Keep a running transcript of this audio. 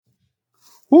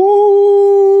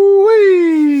Woo-wee!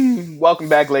 Welcome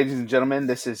back, ladies and gentlemen.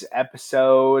 This is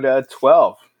episode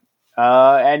 12.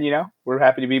 And we're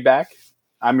happy to be back.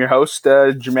 I'm your host,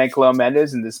 Jermaine Colon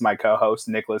Mendez, and this is my co-host,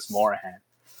 Nicholas Morahan.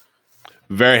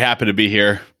 Very happy to be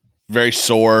here. Very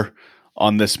sore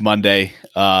on this Monday.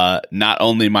 Not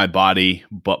only my body,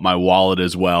 but my wallet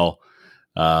as well.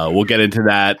 We'll get into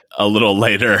that a little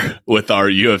later with our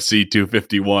UFC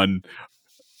 251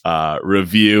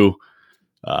 review.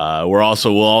 We'll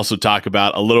also talk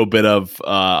about a little bit of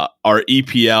our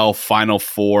EPL Final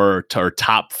Four or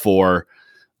top four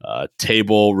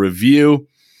table review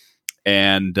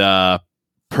and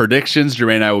predictions.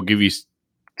 Jermaine and I will give you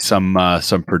some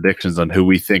predictions on who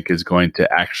we think is going to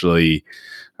actually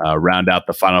round out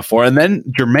the Final Four. And then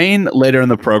Jermaine later in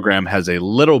the program has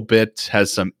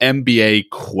some NBA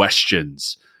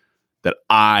questions that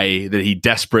he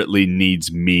desperately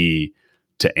needs me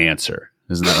to answer.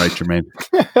 Isn't that right,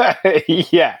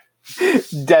 Jermaine? Yeah.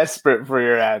 Desperate for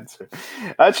your answer.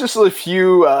 That's just a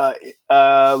few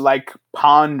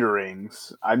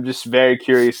ponderings. I'm just very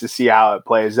curious to see how it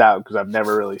plays out because I've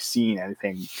never really seen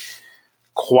anything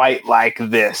quite like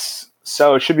this.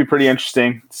 So it should be pretty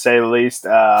interesting, to say the least.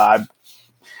 Can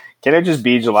it just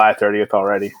be July 30th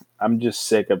already? I'm just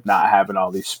sick of not having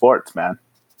all these sports, man.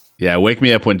 Yeah, wake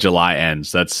me up when July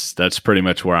ends. That's pretty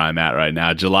much where I'm at right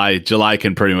now. July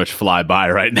can pretty much fly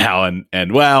by right now,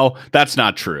 and well, that's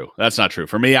not true. That's not true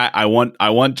for me. I want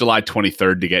July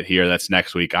 23rd to get here. That's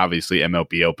next week. Obviously,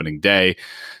 MLB opening day.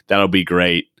 That'll be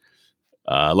great.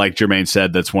 Like Jermaine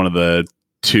said, that's one of the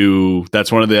two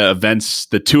events,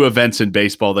 the two events in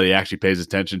baseball that he actually pays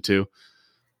attention to.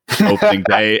 opening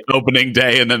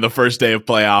day, and then the first day of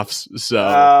playoffs.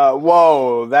 So,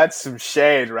 whoa, that's some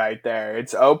shade right there.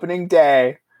 It's opening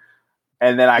day,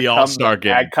 and then I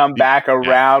come back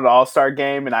around All-Star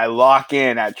game, and I lock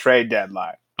in at trade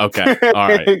deadline. Okay, all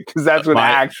right, because that's when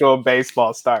actual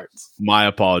baseball starts. My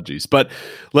apologies, but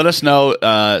let us know.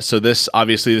 So this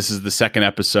is the second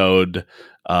episode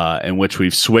in which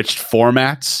we've switched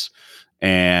formats.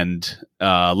 And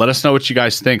let us know what you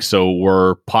guys think. So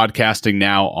we're podcasting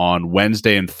now on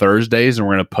Wednesday and Thursdays, and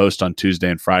we're going to post on Tuesday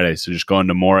and Friday. So just going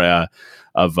to more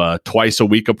of a twice a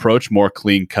week approach, more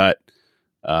clean cut.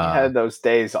 You had those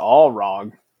days all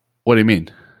wrong. What do you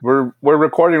mean? We're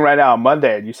recording right now on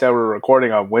Monday, and you said we're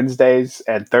recording on Wednesdays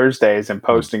and Thursdays and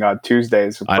posting on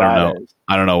Tuesdays and Fridays.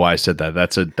 I don't know why I said that.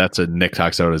 That's a Nick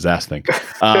talks out his ass thing.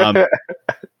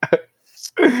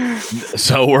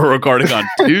 So we're recording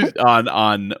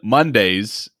on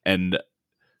Mondays and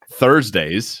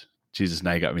Thursdays. Jesus,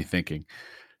 now you got me thinking.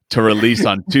 To release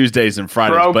on Tuesdays and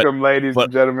Fridays. Ladies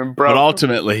and gentlemen. But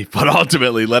ultimately,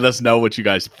 let us know what you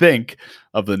guys think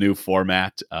of the new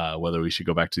format, whether we should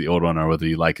go back to the old one or whether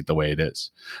you like it the way it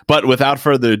is. But without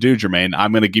further ado, Jermaine,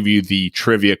 I'm going to give you the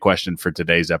trivia question for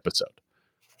today's episode.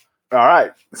 All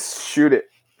right, shoot it.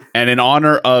 And in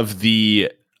honor of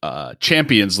the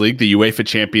Champions League, the UEFA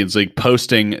Champions League,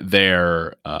 posting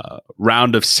their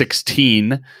round of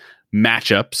 16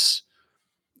 matchups,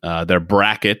 their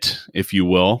bracket, if you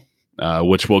will,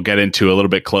 which we'll get into a little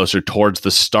bit closer towards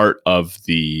the start of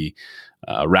the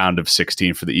round of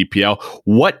 16 for the EPL.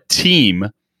 What team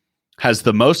has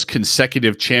the most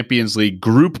consecutive Champions League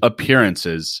group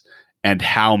appearances and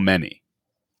how many?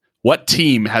 What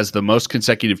team has the most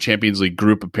consecutive Champions League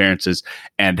group appearances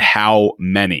and how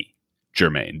many?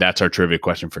 Jermaine, that's our trivia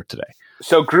question for today.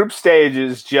 So group stage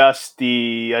is just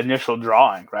the initial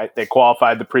drawing, right? They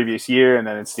qualified the previous year, and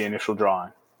then it's the initial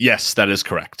drawing. Yes, that is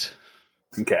correct.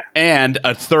 Okay. And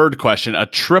a third question, a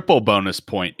triple bonus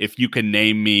point, if you can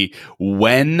name me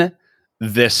when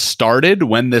this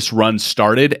run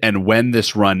started, and when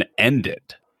this run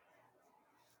ended.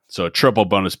 So a triple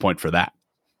bonus point for that.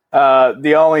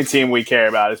 The only team we care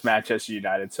about is Manchester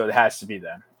United, so it has to be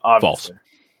them, obviously.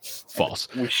 False.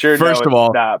 We sure First know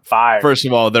it's not Bayern. First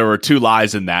of all, there were two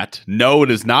lies in that. No,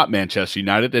 it is not Manchester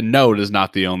United, and no, it is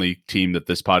not the only team that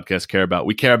this podcast care about.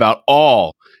 We care about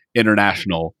all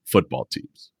international football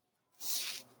teams.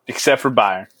 Except for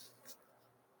Bayern.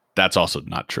 That's also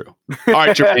not true. All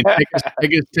right,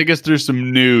 Jermaine, take us through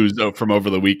some news from over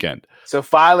the weekend. So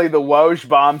finally, the Woj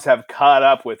bombs have caught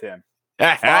up with him.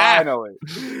 Finally.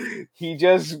 He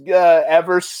just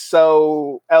ever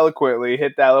so eloquently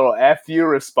hit that little FU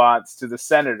response to the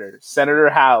Senator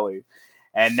Howley,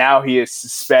 and now he is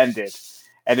suspended.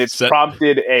 And it's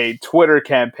prompted a Twitter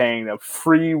campaign of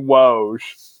free Woj.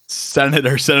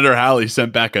 Senator Howley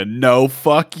sent back a no,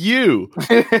 fuck you.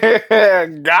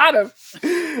 Got him.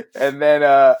 And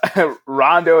then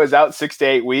Rondo is out 6 to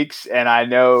 8 weeks, and I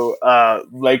know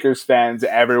Lakers fans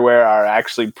everywhere are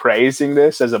actually praising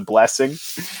this as a blessing.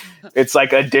 It's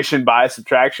like addition by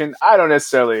subtraction. I don't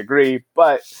necessarily agree,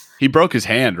 but he broke his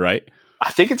hand, right?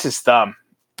 I think it's his thumb.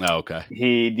 Oh, okay.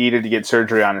 He needed to get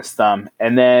surgery on his thumb.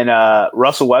 And then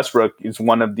Russell Westbrook is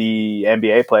one of the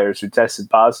NBA players who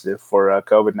tested positive for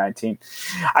COVID-19.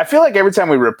 I feel like every time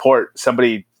we report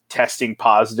somebody testing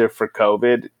positive for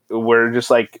COVID, we're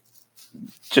just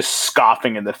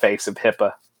scoffing in the face of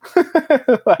HIPAA.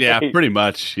 Yeah, pretty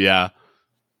much. Yeah.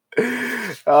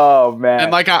 Oh,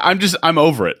 man. And I'm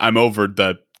over it. I'm over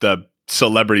the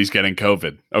celebrities getting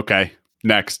COVID. Okay.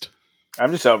 Next.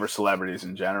 I'm just over celebrities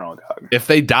in general, dog. If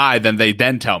they die, then they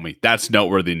tell me. That's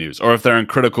noteworthy news. Or if they're in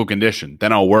critical condition,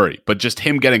 then I'll worry. But just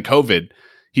him getting COVID,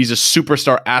 he's a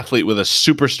superstar athlete with a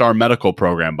superstar medical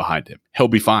program behind him. He'll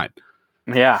be fine.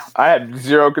 Yeah, I had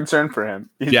zero concern for him.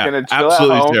 He's going to chill at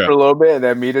home zero. for a little bit and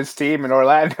then meet his team in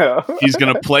Orlando. He's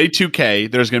going to play 2K.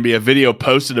 There's going to be a video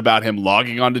posted about him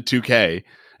logging onto 2K,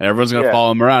 and everyone's going to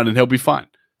follow him around, and he'll be fine.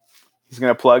 He's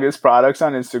going to plug his products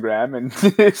on Instagram and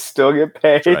still get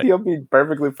paid. Right. He'll be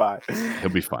perfectly fine. He'll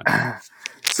be fine.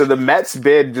 So the Mets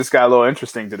bid just got a little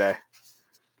interesting today.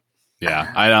 Yeah,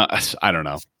 I don't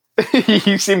know.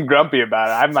 You seem grumpy about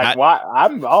it. I'm like, why?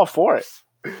 I'm all for it.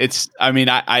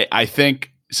 I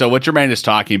think so. What Jermaine is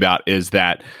talking about is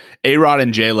that A-Rod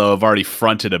and J-Lo have already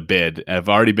fronted a bid, have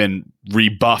already been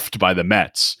rebuffed by the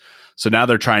Mets. So now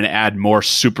they're trying to add more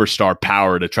superstar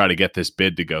power to try to get this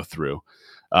bid to go through.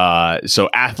 So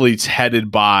athletes headed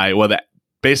by,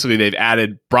 basically they've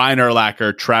added Brian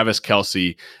Urlacher, Travis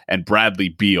Kelce, and Bradley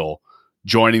Beal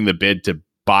joining the bid to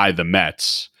buy the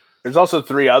Mets. There's also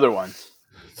 3 other ones.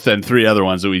 Then 3 other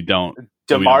ones that we don't.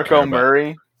 DeMarco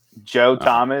Murray, Joe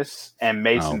Thomas, and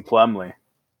Mason Plumlee.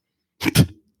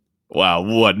 Wow,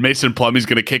 what? Mason Plumlee's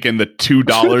going to kick in the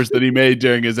 $2 that he made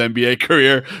during his NBA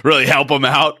career, really help him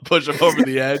out, push him over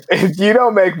the edge. If you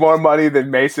don't make more money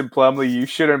than Mason Plumlee, you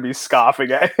shouldn't be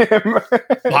scoffing at him.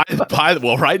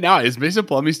 Well, right now, is Mason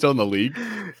Plumlee still in the league?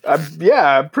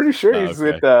 Yeah, I'm pretty sure he's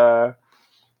with.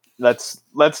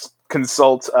 Let's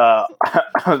consult.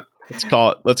 Let's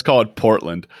call it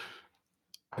Portland.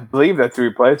 I believe that's who he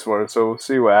plays for, so we'll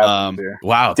see what happens here.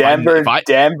 Wow, Denver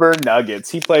Nuggets.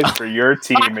 He plays for your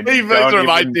team, and he plays for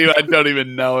my team. I don't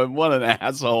even know him. What an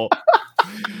asshole!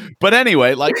 But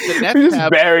anyway, the Nets we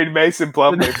just buried Mason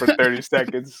Plumlee for 30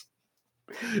 seconds.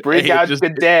 Bring out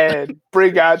the dead.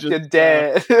 Bring out the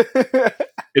dead.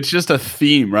 It's just a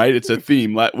theme, right? It's a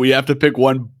theme. We have to pick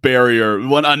one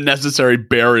unnecessary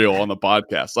burial on the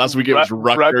podcast. Last week it was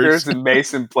Rutgers and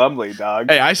Mason Plumlee, dog.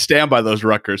 Hey, I stand by those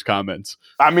Rutgers comments.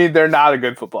 I mean, they're not a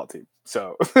good football team.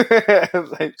 So,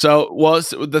 the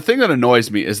thing that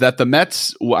annoys me is that the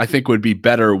Mets, I think, would be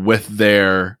better with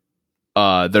their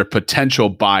potential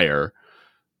buyer,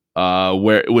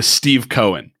 where it was Steve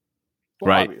Cohen,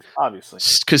 right? Obviously,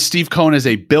 because Steve Cohen is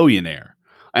a billionaire.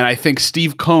 And I think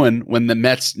Steve Cohen, when the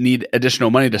Mets need additional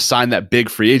money to sign that big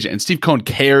free agent, and Steve Cohen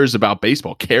cares about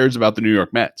baseball, cares about the New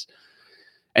York Mets,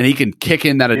 and he can kick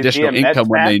in that additional income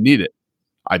when they need it.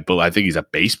 I think he's a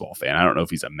baseball fan. I don't know if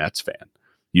he's a Mets fan.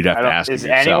 You'd have to ask him. Is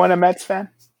anyone a Mets fan?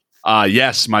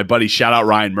 Yes, my buddy. Shout out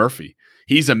Ryan Murphy.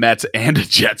 He's a Mets and a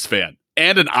Jets fan.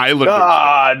 And an Islander.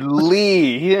 God,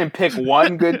 Lee. He didn't pick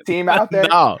one good team out there.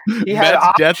 No. He had Mets,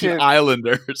 options. Jets, and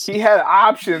Islanders. He had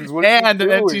options. And an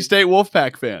NC State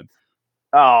Wolfpack fan.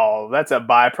 Oh, that's a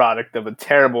byproduct of a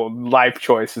terrible life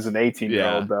choice as an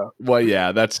 18-year-old, though. Well,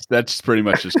 yeah, that's pretty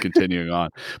much just continuing on.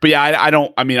 But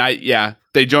yeah,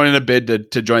 they joined in a bid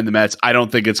to join the Mets. I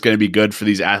don't think it's going to be good for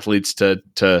these athletes to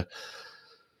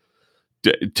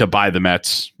buy the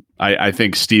Mets. I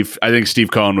think Steve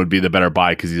Cohen would be the better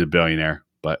buy because he's a billionaire.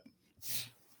 But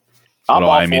I'm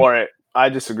all for it. I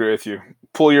disagree with you.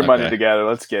 Pull your money together.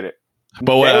 Let's get it.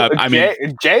 But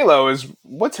J-Lo is,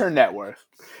 what's her net worth?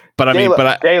 But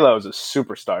J-Lo is a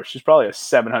superstar. She's probably a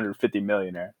 $750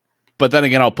 millionaire. But then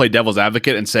again, I'll play devil's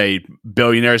advocate and say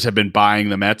billionaires have been buying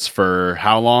the Mets for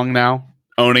how long now?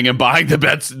 Owning and buying the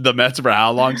Mets for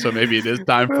how long? So maybe it is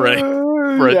time for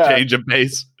a change of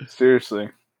pace. Seriously.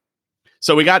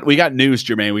 So we got news,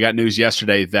 Jermaine. We got news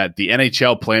yesterday that the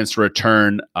NHL plans to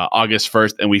return August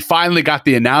 1st, and we finally got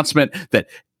the announcement that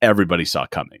everybody saw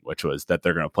coming, which was that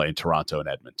they're going to play in Toronto and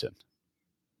Edmonton.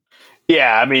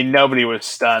 Yeah, I mean, nobody was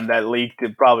stunned. That leaked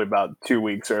probably about 2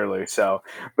 weeks early. So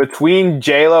between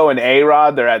J-Lo and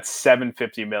A-Rod, they're at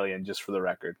 $750 million, just for the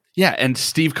record. Yeah, and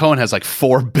Steve Cohen has like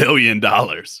 $4 billion.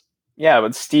 Yeah,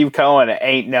 but Steve Cohen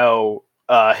ain't no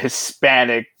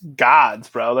Hispanic gods,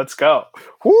 bro. Let's go.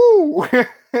 Woo!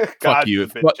 Fuck you.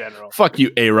 Fuck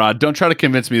you, A-Rod. Don't try to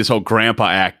convince me this whole grandpa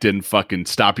act didn't fucking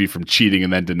stop you from cheating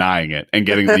and then denying it and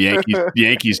getting the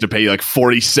Yankees to pay you like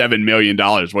 $47 million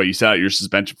while you sat out your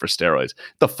suspension for steroids.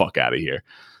 Get the fuck out of here.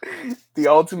 The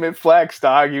ultimate flex,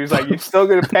 dog. He was like, "You're still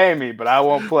gonna pay me, but I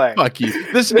won't play." Fuck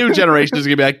you. This new generation is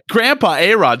gonna be like, Grandpa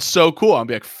A-Rod's so cool. I'm gonna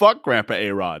be like, fuck Grandpa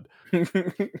A-Rod.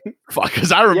 Fuck,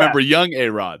 because I remember young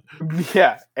A-Rod.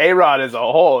 Yeah, A-Rod as a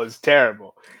whole is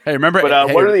terrible. Hey, remember? But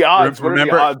hey, what are the odds?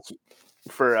 Remember, what are the odds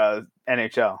for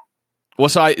NHL? Well,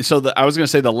 I was going to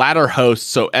say the latter hosts.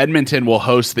 So Edmonton will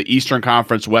host the Eastern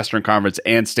Conference, Western Conference,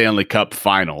 and Stanley Cup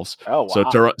Finals. Oh,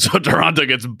 wow. So Toronto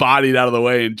gets bodied out of the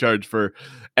way in charge for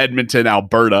Edmonton,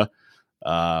 Alberta.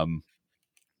 One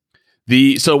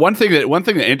thing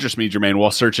that interests me, Jermaine,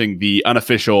 while searching the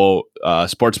unofficial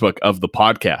sportsbook of the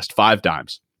podcast, Five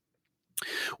Dimes,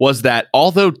 was that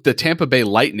although the Tampa Bay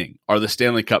Lightning are the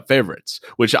Stanley Cup favorites,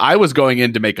 which I was going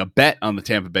in to make a bet on the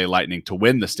Tampa Bay Lightning to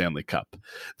win the Stanley Cup,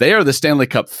 they are the Stanley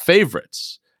Cup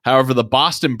favorites. However, the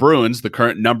Boston Bruins, the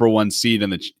current number one seed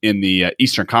in the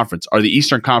Eastern Conference, are the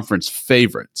Eastern Conference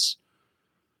favorites.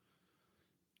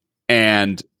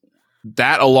 And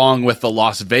that, along with the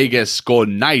Las Vegas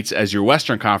Golden Knights as your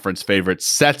Western Conference favorites,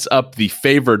 sets up the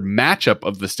favored matchup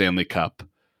of the Stanley Cup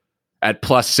at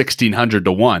plus 1,600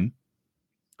 to 1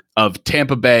 of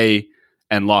Tampa Bay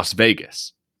and Las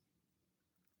Vegas.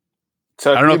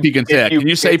 So I don't know if you can say that. Can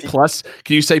you say plus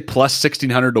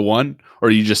 1,600 to 1, or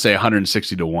do you just say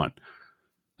 160 to 1? I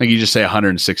think you just say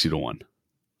 160 to 1.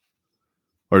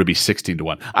 Or it'd be 16 to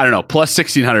 1. I don't know. Plus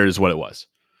 1,600 is what it was.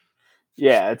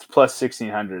 Yeah, it's plus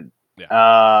 1,600.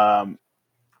 Yeah.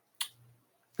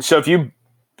 So if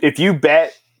you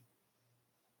bet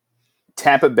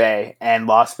Tampa Bay and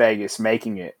Las Vegas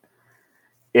making it,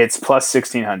 it's plus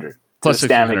 1,600. Plus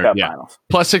Stanley Cup Finals.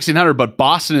 Plus 1,600, but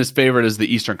Boston is favored as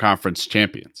the Eastern Conference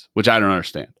champions, which I don't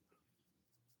understand.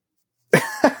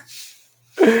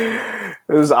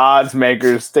 Those odds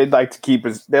makers, they like to keep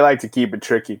it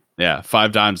tricky. Yeah,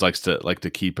 Five Dimes likes to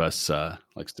keep us. Well,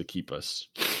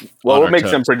 we'll make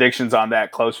some predictions on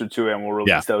that closer to it, and we'll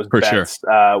release those for bets.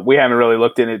 Sure. We haven't really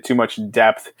looked in it too much in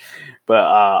depth, but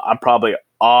I'm probably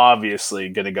obviously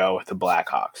going to go with the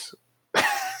Blackhawks.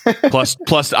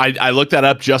 plus, I looked that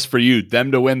up just for you.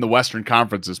 Them to win the Western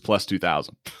Conference is plus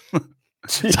 2,000.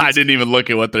 I didn't even look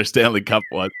at what their Stanley Cup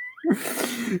was.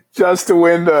 Just to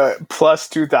win the plus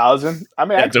 2,000. I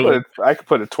mean, I could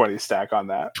put a 20 stack on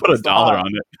that. Put $1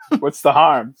 on it. What's the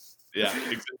harm? Yeah,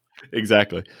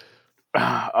 exactly.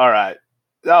 All right.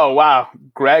 Oh, wow.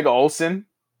 Greg Olsen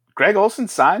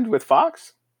signed with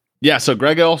Fox? Yeah, so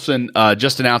Greg Olsen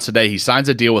just announced today he signs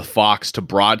a deal with Fox to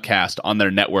broadcast on their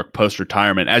network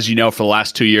post-retirement. As you know, for the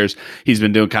last 2 years, he's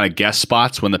been doing kind of guest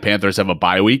spots when the Panthers have a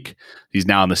bye week. He's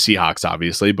now on the Seahawks,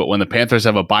 obviously, but when the Panthers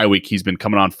have a bye week, he's been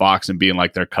coming on Fox and being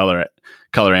like their color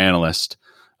analyst.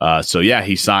 So yeah,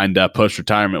 he signed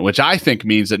post-retirement, which I think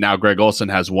means that now Greg Olsen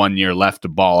has 1 year left to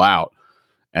ball out,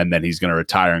 and then he's going to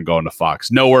retire and go into Fox.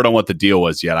 No word on what the deal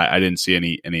was yet. I didn't see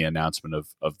any announcement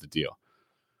of the deal.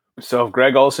 So if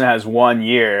Greg Olsen has 1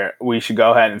 year, we should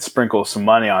go ahead and sprinkle some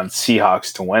money on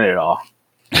Seahawks to win it all.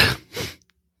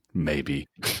 Maybe,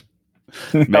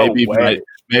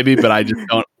 but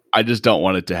I just don't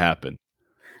want it to happen.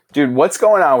 Dude, what's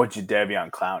going on with Jadeveon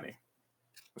Clowney?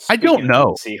 I don't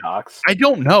know. Seahawks. I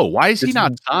don't know. Why is he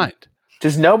not signed?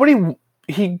 Does nobody?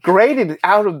 He graded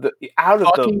out of the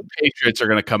Patriots are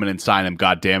going to come in and sign him.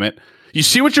 God damn it! You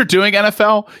see what you're doing,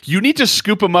 NFL? You need to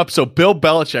scoop him up so Bill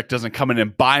Belichick doesn't come in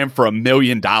and buy him for $1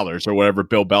 million or whatever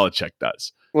Bill Belichick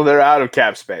does. Well, they're out of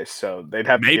cap space, so they'd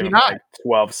have to maybe give him not like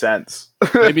 12 cents.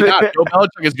 Maybe not. Bill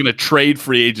Belichick is going to trade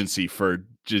free agency for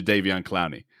Jadeveon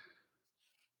Clowney.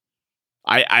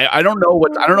 I don't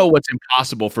know what's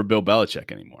impossible for Bill Belichick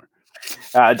anymore.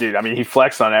 Dude, I mean, he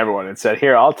flexed on everyone and said,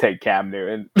 "Here, I'll take Cam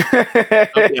Newton."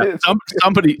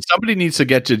 Somebody needs to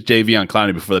get to Jadeveon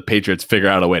Clowney before the Patriots figure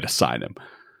out a way to sign him.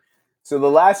 So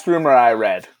the last rumor I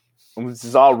read, and this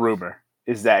is all rumor,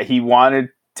 is that he wanted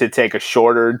to take a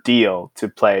shorter deal to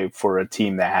play for a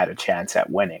team that had a chance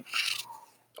at winning.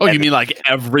 Oh, you mean like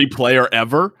every player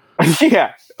ever?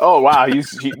 Yeah. Oh, wow.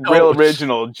 He's real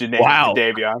original,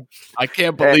 Jadeveon. I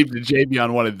can't believe that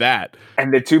Jadeveon wanted that.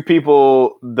 And the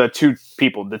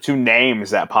two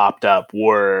names that popped up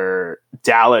were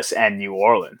Dallas and New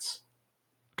Orleans.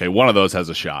 Okay, one of those has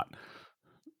a shot.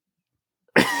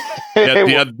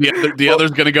 The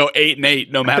other's going to go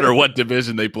 8-8 no matter what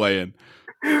division they play in.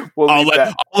 I'll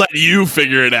let you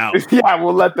figure it out. Yeah,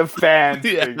 we'll let the fans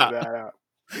figure that out.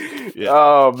 Yeah.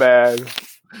 Oh, man.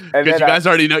 And Because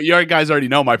you guys already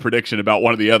know my prediction about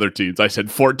one of the other teams. I said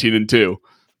 14-2.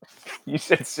 You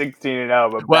said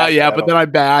 16-0, but but then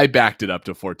I backed it up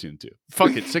to 14-2.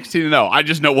 Fuck it, 16-0. I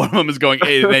just know one of them is going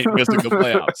 8-8, missing the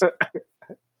playoffs.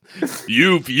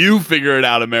 You figure it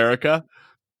out, America.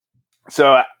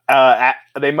 So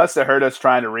they must have heard us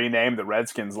trying to rename the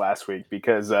Redskins last week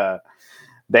because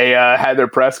they had their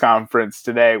press conference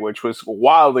today, which was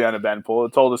wildly uneventful.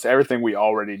 It told us everything we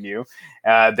already knew.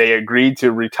 They agreed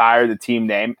to retire the team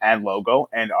name and logo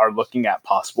and are looking at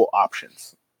possible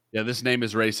options. Yeah, this name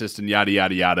is racist and yada,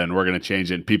 yada, yada, and we're going to change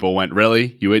it. And people went,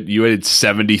 really? You waited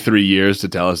 73 years to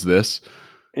tell us this?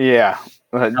 Yeah.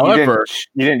 However,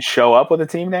 you didn't show up with a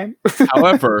team name?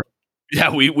 However, yeah,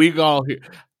 we all here.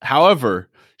 However,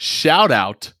 shout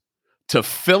out to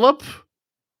Philip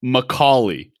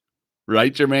McCauley,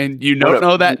 right, Jermaine? You don't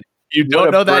know that. You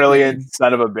don't know that. Brilliant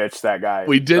son of a bitch, that guy.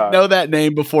 We didn't know that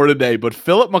name before today, but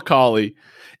Philip McCauley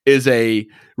is a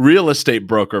real estate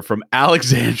broker from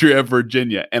Alexandria,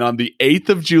 Virginia. And on the 8th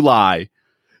of July,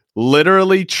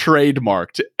 literally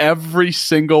trademarked every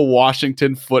single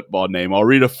Washington football name. I'll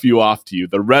read a few off to you.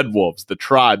 The Red Wolves, the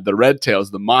Tribe, the Red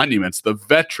Tails, the Monuments, the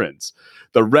Veterans,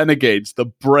 the Renegades, the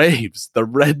Braves, the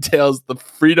Red Tails, the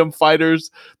Freedom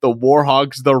Fighters, the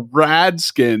Warhawks, the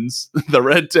Radskins, the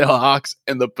Red Tail Hawks,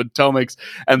 and the Potomacs,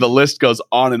 and the list goes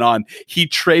on and on. He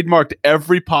trademarked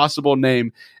every possible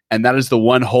name, and that is the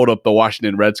one holdup the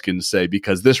Washington Redskins say,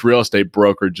 because this real estate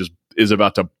broker just is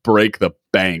about to break the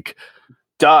bank.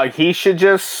 Doug, he should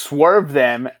just swerve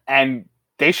them, and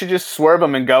they should just swerve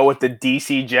them and go with the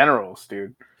DC Generals,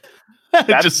 dude.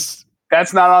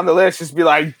 That's not on the list. Just be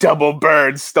like Double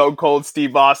Bird, Stone Cold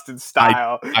Steve Austin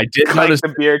style. I did notice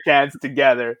the beer cans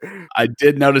together. I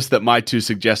did notice that my two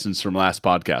suggestions from last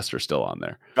podcast are still on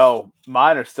there. Oh,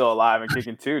 mine are still alive and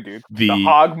kicking too, dude. The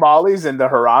Hog Mollies and the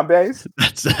Harambe's.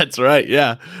 That's right,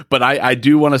 yeah. But I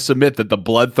do want to submit that the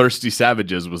Bloodthirsty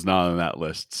Savages was not on that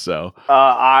list. So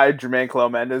I, Jermaine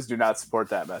Clo-Mendez, do not support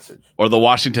that message. Or the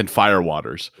Washington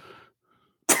Firewaters.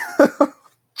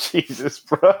 Jesus,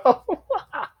 bro.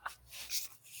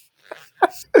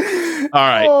 All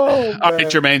right. All right,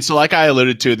 Jermaine. So like I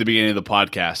alluded to at the beginning of the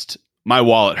podcast, my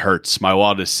wallet hurts. My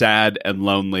wallet is sad and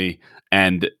lonely.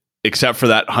 And except for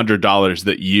that $100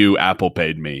 that you Apple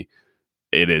paid me,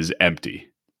 it is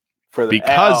empty. For the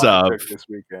because of this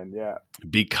weekend, yeah.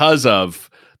 Because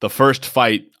of the first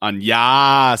fight on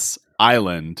Yas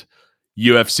Island,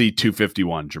 UFC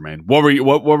 251, Jermaine.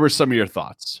 What were some of your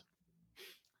thoughts?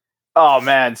 Oh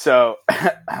man, so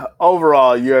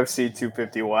overall UFC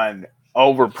 251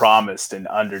 overpromised and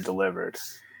underdelivered.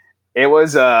 It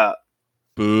was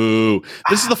boo.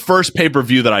 This is the first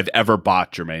pay-per-view that I've ever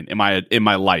bought, Jermaine, in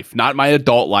my life, not my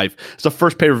adult life. It's the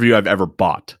first pay-per-view I've ever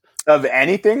bought. Of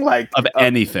anything? Of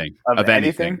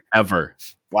anything ever.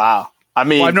 Wow. I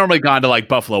mean, I've normally gone to like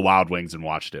Buffalo Wild Wings and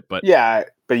watched it, but yeah,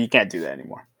 but you can't do that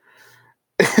anymore.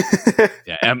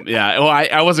 Yeah. Well,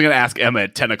 I wasn't going to ask Emma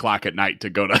at 10 o'clock at night to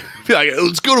go to be like,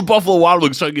 let's go to Buffalo Wild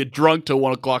Wings so I can get drunk till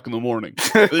 1 o'clock in the morning.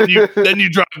 then you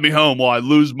drive me home while I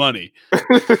lose money.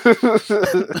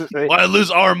 While I lose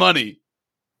our money.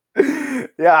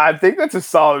 Yeah, I think that's a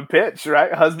solid pitch,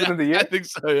 right? Husband of the year. I think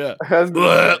so.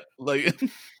 Yeah.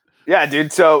 Yeah,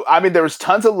 dude. So I mean, there was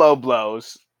tons of low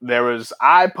blows. There was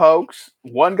eye pokes.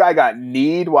 One guy got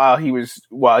kneed while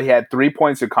he had 3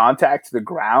 points of contact to the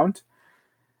ground.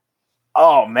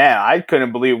 Oh man, I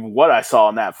couldn't believe what I saw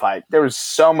in that fight. There was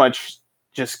so much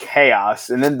just chaos,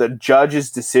 and then the judges'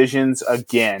 decisions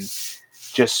again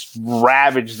just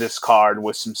ravaged this card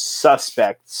with some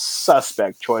suspect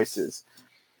choices.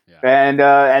 Yeah.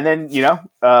 And then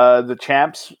the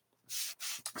champs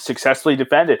successfully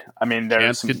defended. I mean,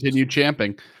 champs continued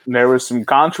champing. There was some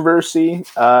controversy,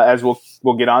 as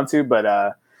we'll get onto,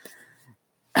 but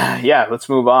yeah, let's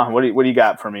move on. What do you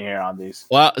got for me here on these?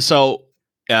 Well, so.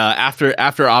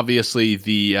 After obviously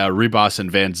the Ribas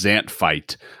and Van Zant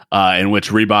fight, in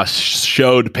which Ribas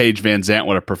showed Paige Van Zant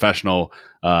what a professional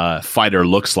fighter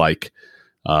looks like,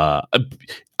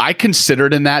 I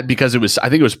considered in that because I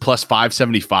think it was plus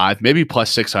 575, maybe plus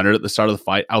 600 at the start of the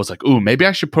fight. I was like, ooh, maybe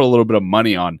I should put a little bit of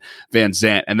money on Van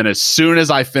Zant. And then as soon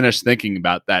as I finished thinking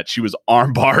about that, she was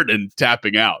armbarred and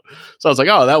tapping out. So I was like,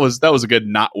 oh, that was a good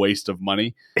not waste of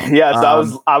money. Yeah,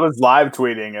 so I was live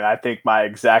tweeting, and I think my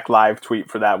exact live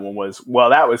tweet for that one was, well,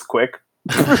 that was quick.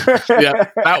 Yeah,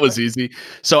 that was easy.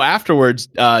 So afterwards,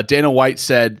 Dana White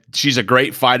said she's a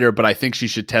great fighter, but I think she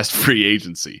should test free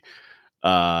agency.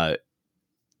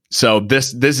 So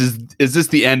is this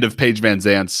the end of Paige Van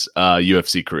Zant's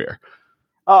UFC career?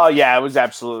 Oh yeah, it was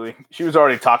absolutely. She was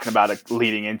already talking about it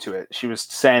leading into it. She was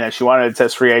saying that she wanted to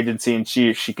test free agency and see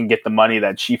if she can get the money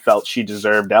that she felt she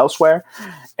deserved elsewhere,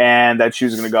 and that she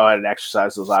was going to go ahead and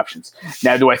exercise those options.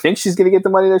 Now, do I think she's going to get the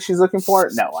money that she's looking for?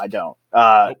 No, I don't.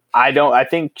 I don't. I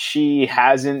think she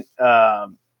hasn't.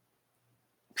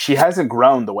 She hasn't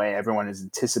grown the way everyone has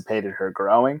anticipated her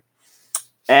growing,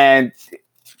 and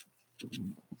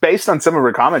based on some of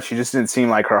her comments, she just didn't seem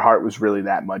like her heart was really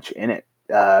that much in it.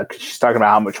 She's talking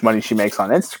about how much money she makes on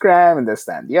Instagram and this,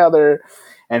 that, and the other,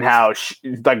 and how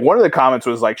like one of the comments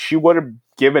was like she would have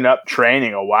given up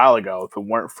training a while ago if it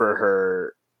weren't for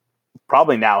her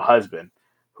probably now husband,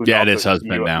 who's it is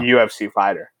husband now, UFC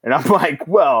fighter. And I'm like,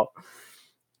 well,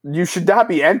 you should not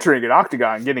be entering an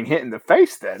octagon and getting hit in the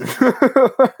face then.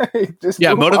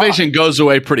 Motivation goes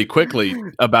away pretty quickly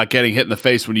about getting hit in the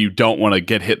face when you don't want to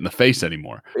get hit in the face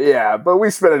anymore. Yeah, but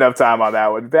we spent enough time on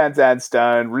that one. Van Zandt's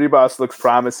done. Ribas looks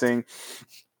promising.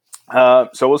 So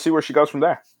we'll see where she goes from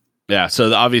there. Yeah,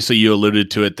 so obviously you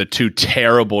alluded to it, the two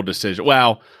terrible decisions.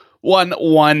 Well,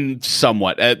 one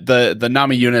somewhat. The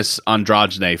Namajunas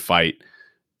Andrade fight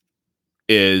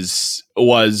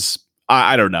was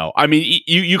I don't know. I mean,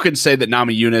 you can say that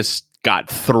Namajunas got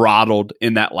throttled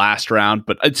in that last round,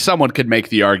 but someone could make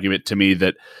the argument to me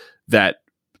that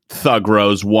Thug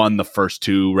Rose won the first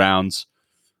two rounds.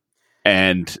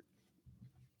 And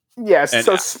yes,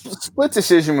 so split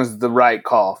decision was the right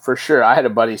call for sure. I had a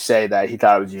buddy say that he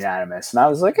thought it was unanimous, and I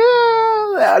was like,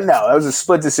 no, that was a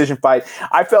split decision fight.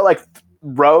 I felt like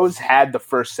Rose had the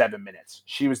first 7 minutes.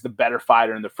 She was the better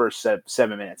fighter in the first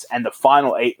 7 minutes. And the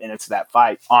final 8 minutes of that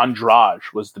fight, Andrade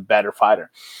was the better fighter.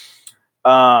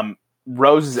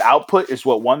 Rose's output is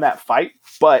what won that fight,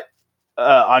 but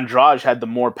Andrade had the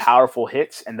more powerful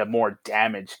hits and the more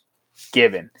damage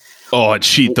given. Oh, and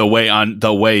the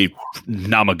way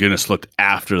Namajunas looked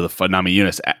after the fight.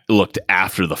 Namajunas looked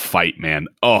after the fight, man.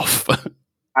 Oh,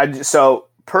 so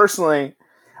personally,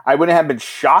 I wouldn't have been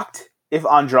shocked if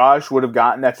Andrade would have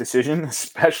gotten that decision,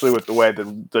 especially with the way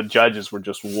the judges were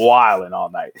just wilding all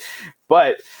night.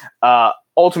 But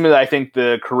ultimately, I think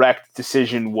the correct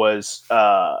decision was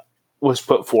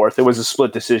put forth. It was a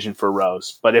split decision for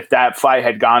Rose. But if that fight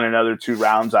had gone another 2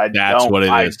 rounds, I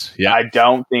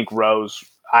don't think Rose.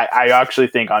 I actually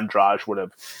think Andrade would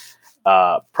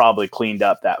have probably cleaned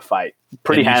up that fight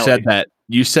pretty handily.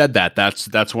 You said that.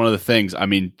 That's one of the things. I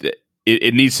mean.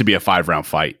 It needs to be a 5-round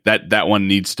fight. That one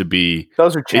needs to be.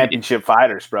 Those are championship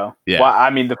fighters, bro. Yeah. Well, I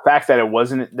mean, the fact that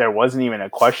there wasn't even a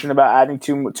question about adding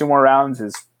two more rounds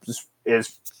is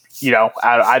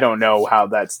I don't know how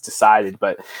that's decided,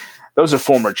 but those are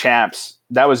former champs.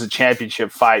 That was a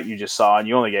championship fight you just saw, and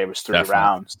you only gave us 3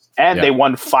 rounds, and they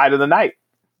won fight of the night.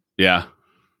 Yeah,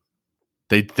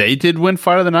 they did win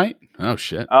fight of the night. Oh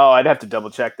shit. Oh, I'd have to double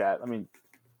check that. I mean,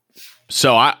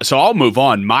 so I'll move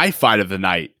on. My fight of the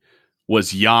night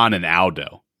was Jan and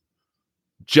Aldo.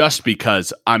 Just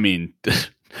because, I mean,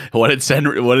 what did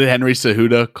Henry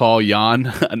Cejudo call Jan?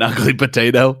 An ugly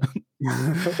potato?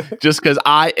 Just because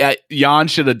Jan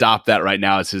should adopt that right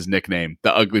now as his nickname,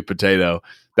 the ugly potato.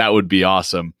 That would be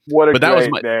awesome. What a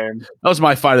great name. That was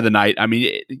my fight of the night. I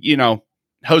mean,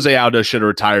 Jose Aldo should have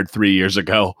retired 3 years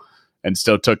ago and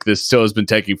still has been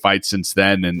taking fights since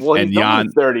then. And he's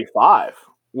Jan 35.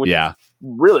 Yeah.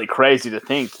 Really crazy to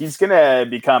think he's going to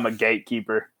become a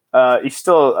gatekeeper. He's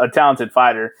still a talented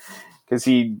fighter because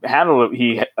he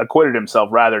acquitted himself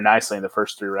rather nicely in the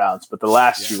first 3 rounds, but the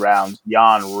last 2 rounds,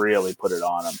 Jan really put it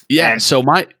on him. Yeah. And so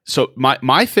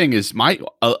my thing is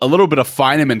a little bit of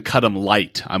fine him and cut him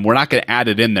light. We're not going to add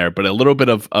it in there, but a little bit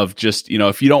of just,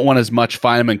 if you don't want as much,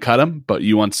 fine him and cut him, but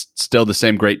you want still the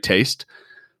same great taste,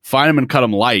 fine him and cut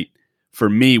him light. For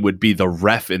me, would be the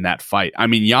ref in that fight. I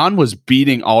mean, Jan was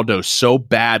beating Aldo so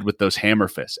bad with those hammer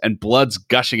fists and blood's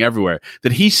gushing everywhere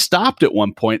that he stopped at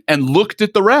one point and looked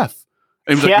at the ref.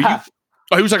 And he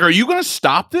was like, "Are you going to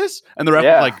stop this?" And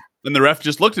the ref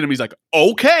just looked at him. He's like,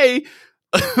 "Okay,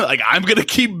 like I'm going to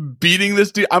keep beating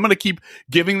this dude. I'm going to keep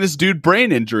giving this dude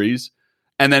brain injuries."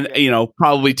 And then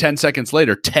probably 10 seconds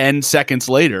later, or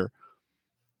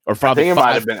probably I think it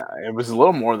might have been. It was a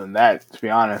little more than that, to be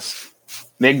honest.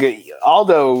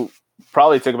 Aldo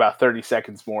probably took about 30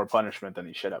 seconds more punishment than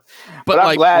he should have. But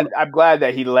I'm glad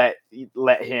that he let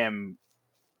him,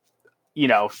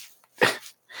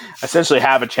 essentially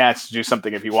have a chance to do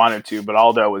something if he wanted to. But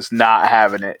Aldo was not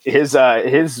having it. His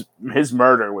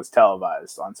murder was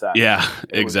televised on Saturday. Yeah,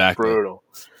 exactly. Brutal.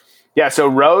 Yeah. So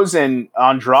Rose and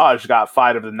Andrade got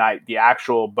fight of the night, the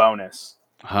actual bonus.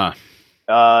 Huh.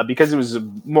 Because it was a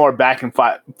more back and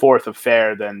forth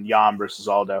affair than Jan versus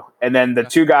Aldo. And then the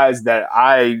 2 guys that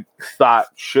I thought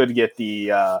should get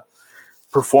the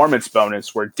performance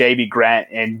bonus were Davy Grant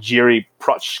and Jiri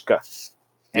Prochka.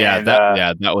 And,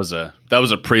 that was a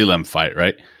prelim fight,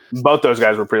 right? Both those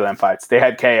guys were prelim fights. They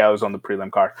had KOs on the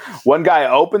prelim card. One guy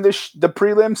opened the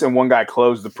prelims, and one guy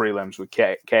closed the prelims with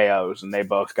KOs, and they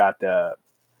both got the.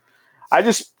 I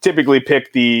just typically pick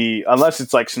unless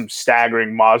it's like some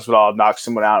staggering Masvidal knocks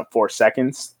someone out in 4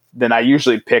 seconds, then I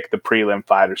usually pick the prelim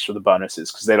fighters for the bonuses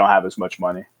because they don't have as much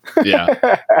money.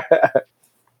 Yeah.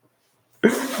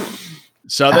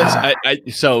 So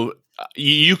so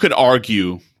you could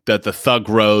argue that the Thug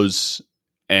Rose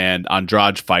and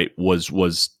Andrade fight was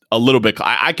a little bit.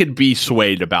 I could be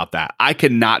swayed about that. I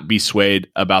cannot be swayed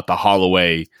about the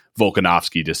Holloway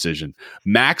Volkanovski decision.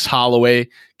 Max Holloway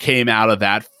came out of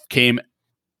that came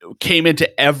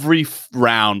into every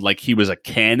round like he was a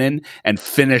cannon and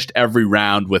finished every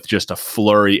round with just a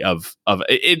flurry of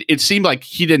it. It seemed like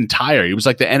he didn't tire. He was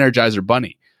like the Energizer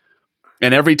Bunny.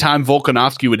 And every time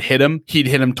Volkanovski would hit him, he'd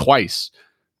hit him twice.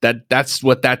 That's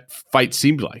what that fight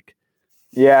seemed like.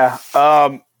 Yeah.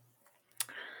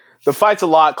 The fight's a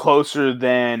lot closer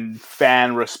than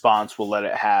fan response will let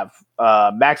it have.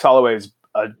 Max Holloway is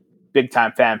a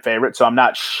big-time fan favorite, so I'm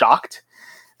not shocked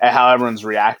at how everyone's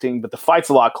reacting, but the fight's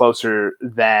a lot closer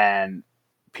than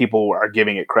people are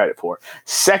giving it credit for.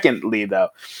 Secondly, though,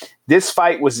 this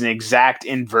fight was an exact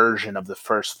inversion of the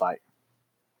first fight,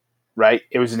 right?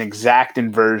 It was an exact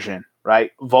inversion,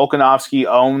 right? Volkanovski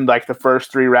owned like the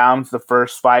first 3 rounds, the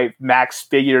first fight. Max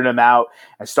figured him out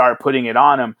and started putting it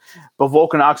on him. But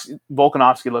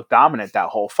Volkanovski looked dominant that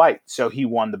whole fight, so he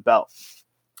won the belt.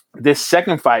 This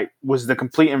second fight was the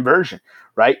complete inversion,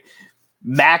 right?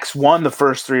 Max won the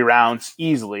first 3 rounds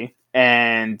easily,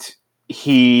 and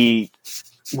he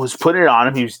was putting it on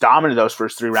him. He was dominant those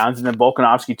first 3 rounds, and then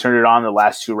Volkanovski turned it on the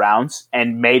last 2 rounds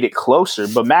and made it closer.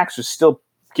 But Max was still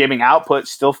giving output,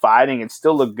 still fighting, and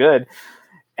still looked good.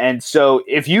 And so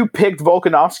if you picked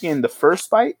Volkanovski in the first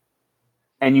fight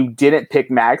and you didn't pick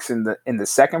Max in the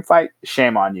second fight,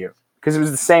 shame on you. Because it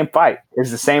was the same fight. It was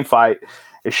the same fight.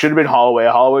 It should have been Holloway.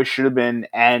 Holloway should have been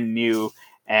and New,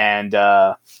 and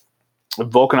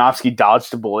Volkanovski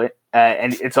dodged a bullet.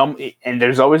 And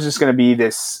there's always just going to be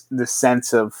this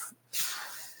sense of,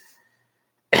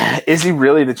 is he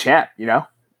really the champ? You know?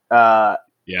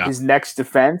 Yeah. His next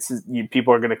defense,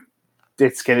 people are going to,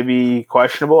 it's going to be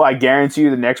questionable. I guarantee you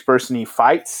the next person he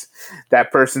fights,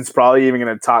 that person's probably even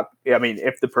going to talk. I mean,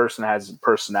 if the person has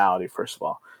personality, first of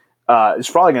all, is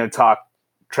probably going to talk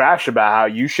trash about how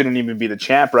you shouldn't even be the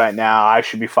champ right now. I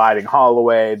should be fighting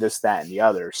Holloway, this, that, and the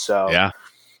other. So, yeah.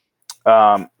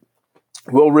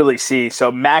 We'll really see.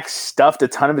 So Max stuffed a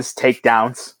ton of his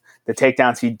takedowns. The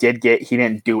takedowns he did get, he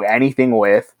didn't do anything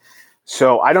with.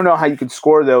 So I don't know how you could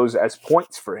score those as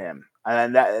points for him.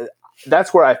 And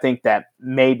that's where I think that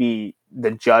maybe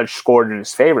the judge scored in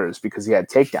his favor, is because he had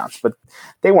takedowns. But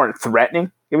they weren't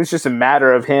threatening. It was just a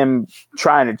matter of him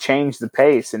trying to change the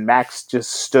pace, and Max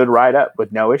just stood right up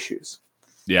with no issues.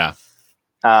 Yeah.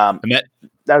 That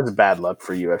was a bad look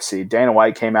for UFC. Dana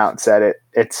White came out and said it.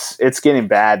 It's getting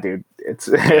bad, dude. It's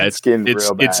getting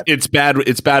real bad. It's bad.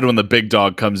 It's bad when the big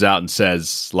dog comes out and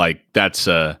says, like, that's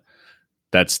a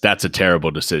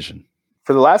terrible decision.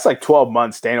 For the last 12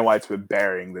 months, Dana White's been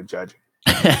burying the judging.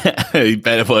 He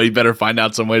better find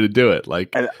out some way to do it.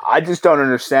 And I just don't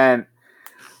understand.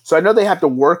 So I know they have to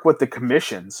work with the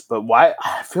commissions, but why?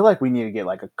 I feel like we need to get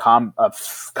like a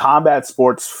combat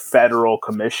sports federal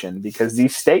commission, because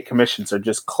these state commissions are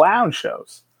just clown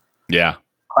shows. Yeah.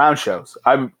 Clown shows.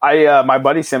 My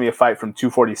buddy sent me a fight from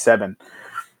 247,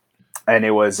 and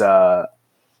it was it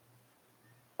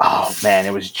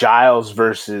was Giles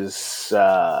versus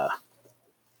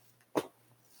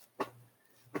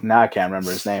now I can't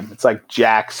remember his name. It's like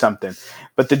Jack something.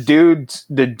 But the dude,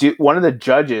 one of the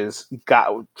judges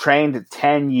got trained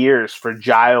 10 years for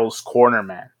Giles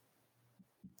cornerman,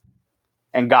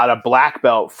 and got a black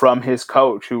belt from his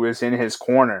coach who was in his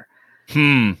corner.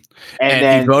 And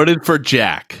then he voted for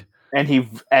Jack. And he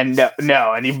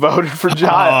voted for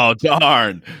Giles. Oh,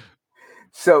 darn.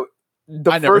 So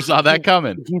I never saw that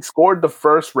coming. He scored the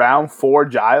first round for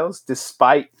Giles,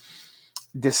 despite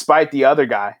the other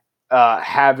guy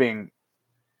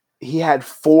he had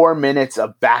 4 minutes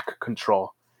of back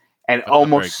control and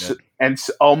almost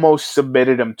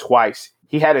submitted him twice.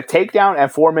 He had a takedown and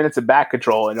 4 minutes of back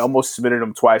control and almost submitted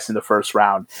him twice in the first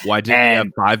round. Why didn't he have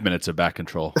 5 minutes of back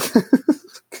control?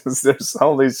 Because there's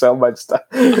only so much time.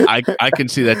 I can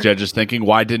see that judge is thinking,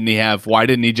 why didn't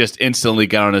he just instantly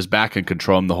get on his back and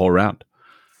control him the whole round?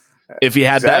 If he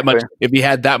had that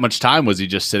much time, was he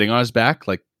just sitting on his back?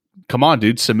 Like, come on,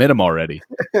 dude, submit him already.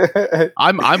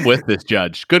 I'm with this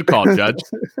judge. Good call, judge.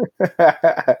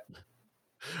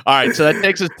 All right, so that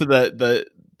takes us to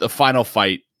the final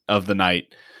fight of the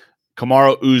night.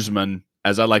 Kamaru Usman,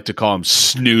 as I like to call him,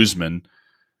 Snoozeman,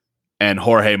 and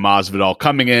Jorge Masvidal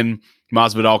coming in.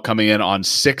 Masvidal coming in on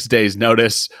 6 days'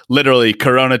 notice. Literally,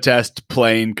 corona test,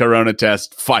 plane, corona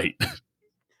test, fight.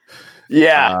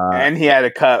 Yeah, and he had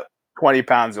to cut 20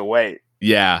 pounds of weight.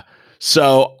 Yeah.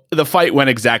 So the fight went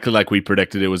exactly like we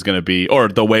predicted it was going to be, or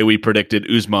the way we predicted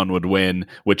Usman would win,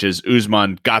 which is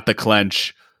Usman got the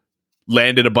clinch,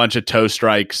 landed a bunch of toe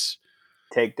strikes,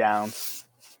 takedowns.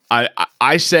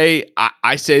 I say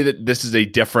that this is a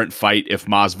different fight if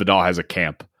Masvidal has a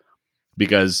camp,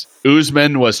 because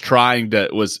Usman was trying to.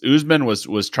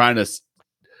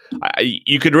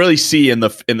 You could really see in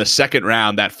the second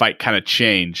round that fight kind of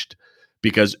changed,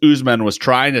 because Usman was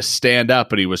trying to stand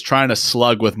up and he was trying to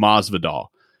slug with Masvidal,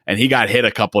 and he got hit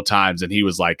a couple times and he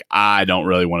was like, I don't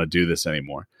really want to do this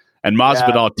anymore. And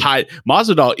Masvidal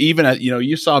Masvidal, even at,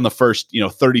 you saw in the first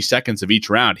 30 seconds of each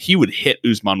round, he would hit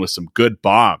Usman with some good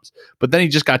bombs, but then he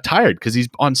just got tired because he's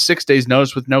on 6 days'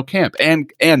 notice with no camp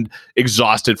and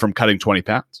exhausted from cutting 20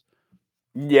 pounds.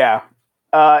 Yeah.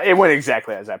 It went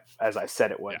exactly as I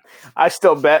said it would. Yeah. I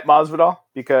still bet Masvidal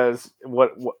because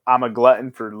what I'm a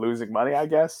glutton for losing money, I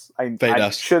guess. I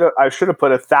should have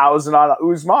put 1,000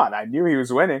 on Usman. I knew he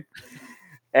was winning,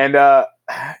 and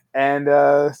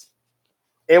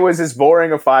it was as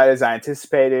boring a fight as I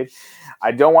anticipated.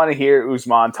 I don't want to hear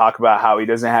Usman talk about how he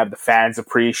doesn't have the fans'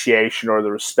 appreciation or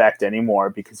the respect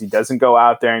anymore, because he doesn't go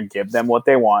out there and give them what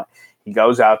they want. He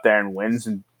goes out there and wins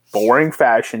in boring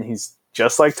fashion. He's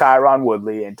just like Tyron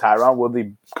Woodley, and Tyron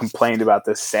Woodley complained about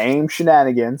the same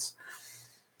shenanigans.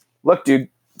 Look, dude,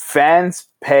 fans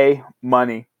pay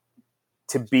money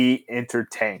to be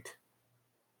entertained.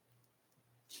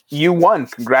 You won.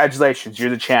 Congratulations. You're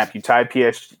the champ. You tied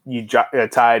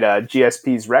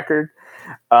GSP's record.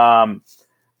 But I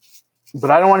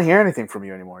don't want to hear anything from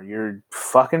you anymore. You're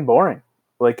fucking boring.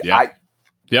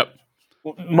 Yep.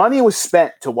 Money was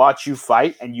spent to watch you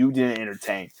fight, and you didn't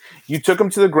entertain. You took him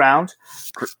to the ground.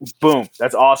 Boom.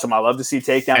 That's awesome. I love to see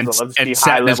takedowns. I love to see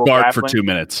high-level grappling. For 2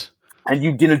 minutes. And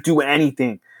you didn't do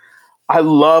anything. I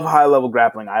love high-level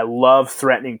grappling. I love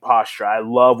threatening posture. I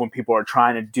love when people are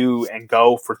trying to do and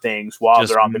go for things while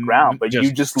they're on the ground. But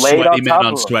you just laid on top of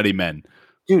them. Sweaty men.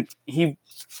 Dude,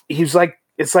 he's like,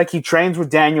 it's like he trains with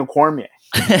Daniel Cormier.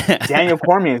 Daniel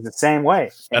Cormier is the same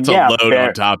way. And that's a load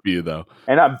on top of you, though.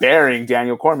 And I'm burying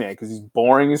Daniel Cormier because he's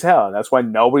boring as hell. That's why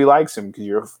nobody likes him, because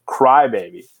you're a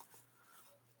crybaby.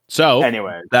 So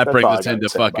anyway, that brings us into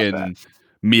fucking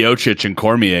Miocic and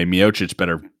Cormier.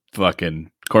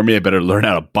 Cormier better learn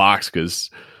how to box,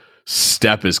 because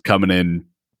Step is coming in.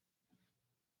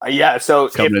 So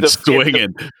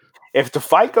swinging. If the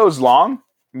fight goes long,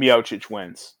 Miocic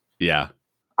wins. Yeah.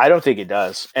 I don't think it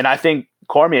does. And I think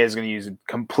Cormier is going to use a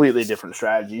completely different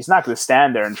strategy. He's not going to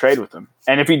stand there and trade with him.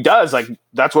 And if he does,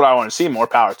 that's what I want to see. More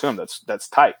power to him. That's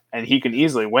tight. And he can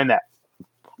easily win that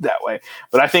way.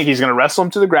 But I think he's going to wrestle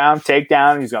him to the ground, take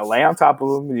down. He's going to lay on top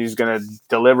of him. And he's going to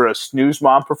deliver a snooze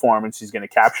mom performance. He's going to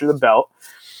capture the belt.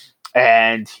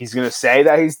 And he's going to say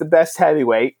that he's the best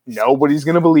heavyweight. Nobody's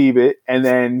going to believe it. And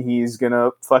then he's going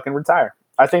to fucking retire.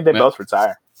 I think they both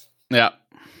retire. Yeah.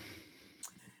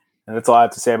 And that's all I have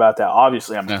to say about that.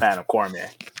 Obviously, I'm a fan of Cormier.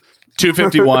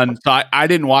 251. So I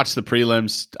didn't watch the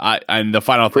prelims. And the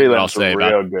final thing that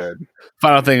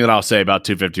I'll say about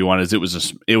 251 is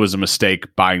it was a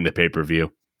mistake buying the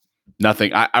pay-per-view.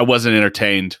 Nothing. I wasn't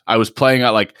entertained. I was playing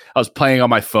on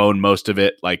my phone most of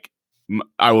it. Like,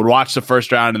 I would watch the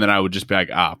first round and then I would just be like,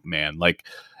 man,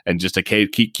 and just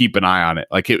keep an eye on it.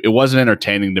 Like, it wasn't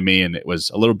entertaining to me, and it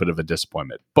was a little bit of a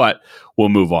disappointment. But we'll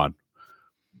move on.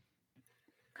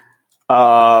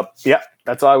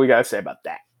 That's all we gotta say about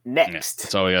that. Next,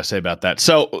 that's all we gotta say about that.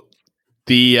 So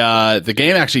the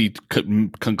game actually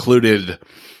concluded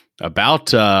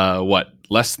about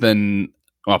less than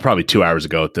probably 2 hours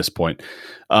ago at this point,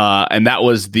 and that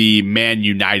was the Man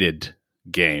United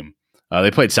game.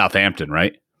 They played Southampton,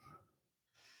 right?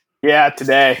 Yeah,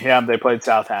 today. Yeah, they played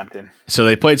Southampton. So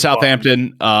they played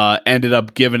Southampton. Ended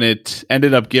up giving it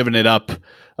up.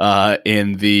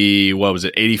 In the,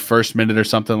 81st minute or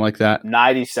something like that?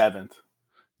 97th.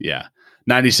 Yeah.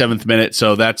 97th minute.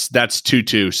 So that's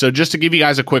 2-2. So just to give you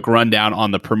guys a quick rundown on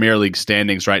the Premier League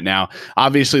standings right now,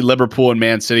 obviously Liverpool and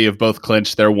Man City have both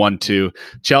clinched. They're 1-2.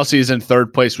 Chelsea is in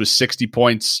third place with 60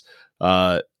 points.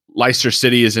 Leicester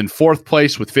City is in fourth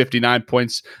place with 59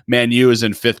 points. Man U is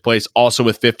in fifth place also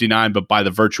with 59, but by the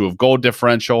virtue of goal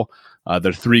differential,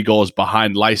 they're 3 goals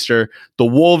behind Leicester. The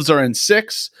Wolves are in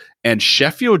 6th, and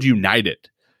Sheffield United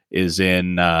is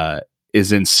in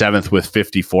is in 7th with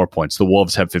 54 points. The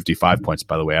Wolves have 55 points,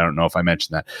 by the way. I don't know if I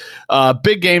mentioned that.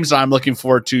 Big games I'm looking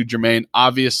forward to, Jermaine.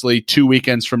 Obviously, 2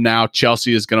 weekends from now,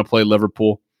 Chelsea is going to play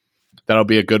Liverpool. That'll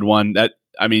be a good one.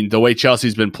 The way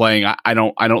Chelsea's been playing, I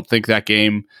don't think that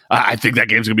game. I think that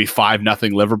game's going to be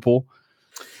 5-0 Liverpool.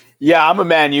 Yeah, I'm a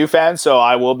Man U fan, so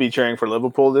I will be cheering for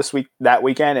Liverpool that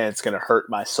weekend, and it's going to hurt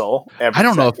my soul every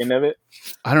second of it.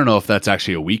 I don't know if that's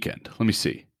actually a weekend. Let me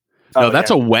see. No,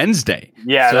 that's a Wednesday.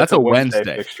 Yeah, so that's a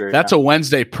Wednesday. Fixture, that's a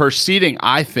Wednesday proceeding,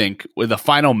 I think, with the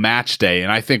final match day,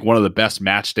 and I think one of the best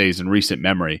match days in recent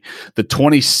memory, the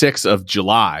 26th of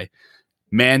July.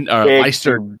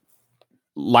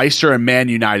 Leicester and Man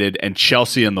United and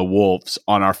Chelsea and the Wolves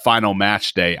on our final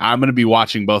match day. I'm going to be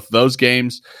watching both those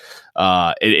games.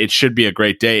 It should be a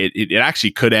great day. It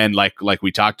actually could end like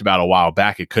we talked about a while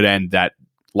back. It could end that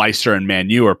Leicester and Man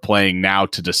U are playing now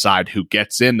to decide who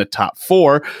gets in the top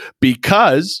 4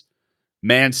 because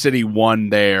Man City won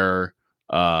their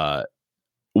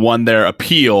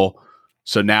appeal.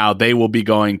 So now they will be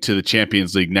going to the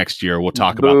Champions League next year. We'll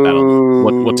talk about that.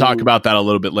 We'll talk about that a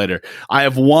little bit later. I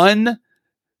have one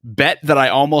bet that I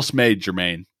almost made,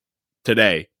 Jermaine,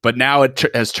 today, but now it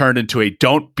has turned into a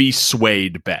don't be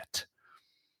swayed bet.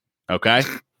 Okay?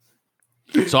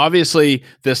 So obviously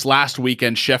this last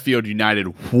weekend, Sheffield United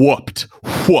whooped.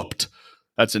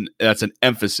 That's an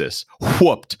emphasis.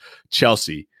 Whooped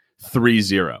Chelsea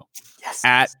 3-0.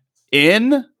 Yes.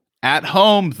 At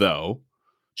home, though,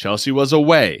 Chelsea was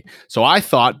away. So I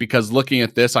thought, because looking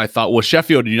at this, I thought, well,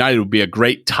 Sheffield United would be a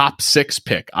great top 6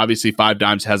 pick. Obviously, 5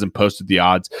 Dimes hasn't posted the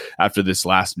odds after this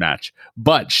last match.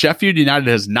 But Sheffield United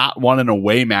has not won an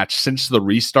away match since the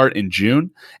restart in June,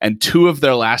 and 2 of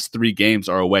their last 3 games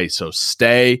are away. So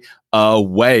stay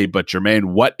away. But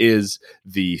Jermaine, what is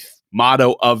the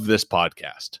motto of this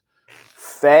podcast?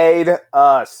 Fade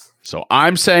us. So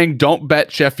I'm saying don't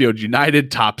bet Sheffield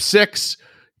United top 6.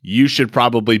 You should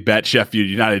probably bet Sheffield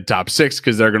United top 6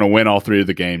 because they're going to win all 3 of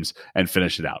the games and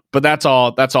finish it out. But that's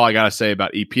all I got to say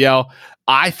about EPL.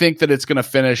 I think that it's going to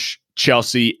finish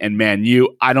Chelsea and Man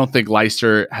U. I don't think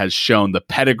Leicester has shown the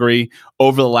pedigree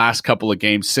over the last couple of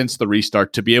games since the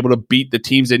restart to be able to beat the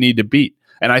teams they need to beat.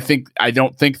 And I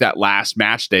don't think that last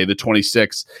match day, the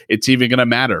 26th, it's even going to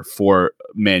matter for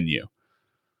Man U.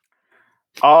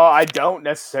 I don't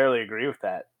necessarily agree with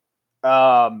that.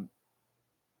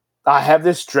 I have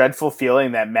this dreadful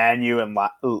feeling that Man U and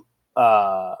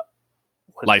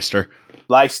Leicester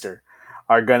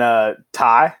are going to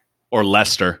tie. Or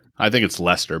Leicester. I think it's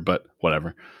Leicester, but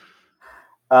whatever.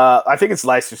 I think it's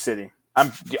Leicester City.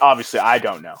 I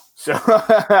don't know. So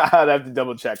I'd have to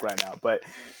double check right now. But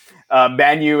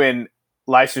Man U and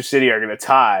Leicester City are going to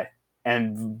tie.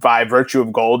 And by virtue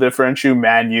of goal differential,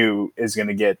 Man U is going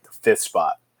to get the 5th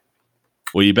spot.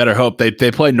 Well, you better hope they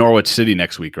play Norwich City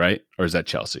next week, right? Or is that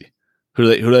Chelsea? Who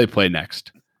do they play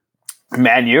next?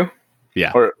 Man U?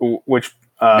 Yeah. Or which?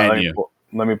 Man U.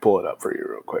 Let me pull it up for you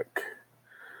real quick.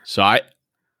 So I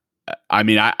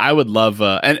would love,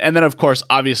 and then of course,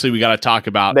 obviously we got to talk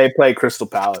about. They play Crystal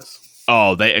Palace.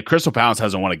 Oh, Crystal Palace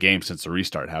hasn't won a game since the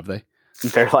restart, have they?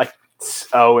 They're like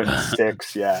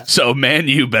 0-6, yeah. So Man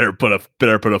U better put a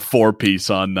 4-piece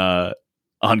on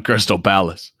Crystal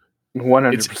Palace.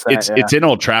 100%. It's in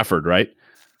Old Trafford, right?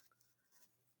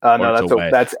 No,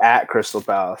 that's at Crystal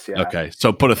Palace. Yeah. Okay,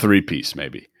 so put a 3-piece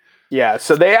maybe. Yeah,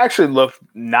 so they actually looked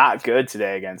not good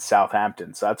today against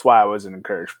Southampton. So that's why I wasn't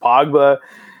encouraged. Pogba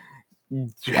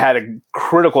had a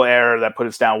critical error that put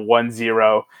us down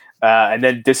 1-0, and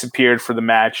then disappeared for the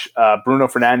match. Bruno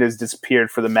Fernandes disappeared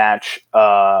for the match.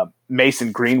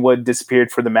 Mason Greenwood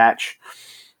disappeared for the match.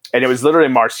 And it was literally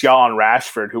Martial and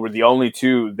Rashford who were the only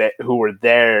 2 who were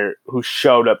there who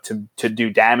showed up to do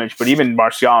damage. But even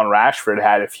Martial and Rashford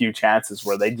had a few chances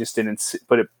where they just didn't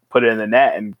put it in the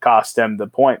net and cost them the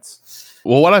points.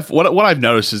 Well, what I've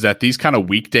noticed is that these kind of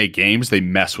weekday games, they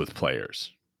mess with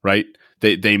players, right?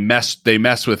 They mess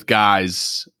with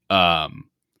guys'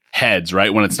 heads,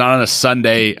 right? When it's not on a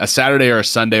Saturday or a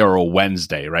Sunday or a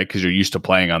Wednesday, right? Because you're used to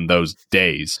playing on those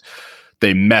days,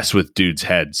 they mess with dudes'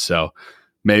 heads. So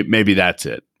maybe that's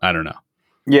it. I don't know.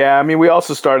 Yeah, I mean, we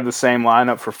also started the same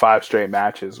lineup for 5 straight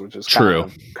matches, which is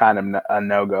kind of a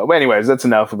no-go. But anyways, that's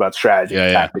enough about strategy,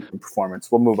 tactics, and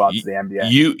performance. We'll move on to the NBA.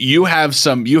 You have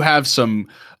some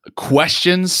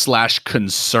questions /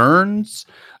 concerns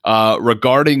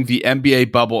regarding the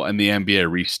NBA bubble and the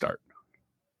NBA restart.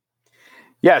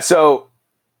 Yeah, so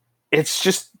it's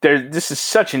just this is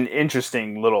such an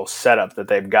interesting little setup that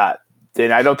they've got.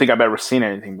 And I don't think I've ever seen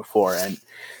anything before. And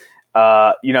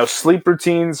Sleep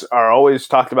routines are always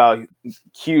talked about,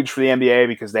 huge for the NBA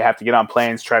because they have to get on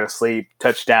planes, try to sleep,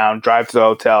 touchdown, drive to the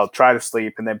hotel, try to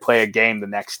sleep, and then play a game the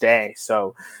next day.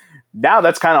 So now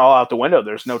that's kind of all out the window.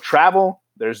 There's no travel.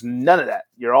 There's none of that.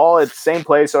 You're all at the same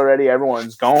place already.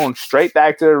 Everyone's going straight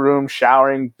back to their room,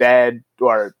 showering, bed,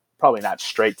 or probably not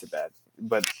straight to bed.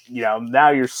 But, now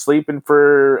you're sleeping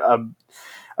for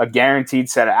a guaranteed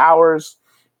set of hours.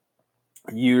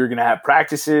 You're going to have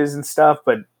practices and stuff,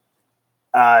 but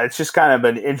it's just kind of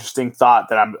an interesting thought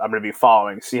that I'm going to be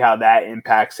following, see how that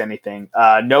impacts anything.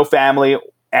 No family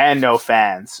and no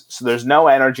fans. So there's no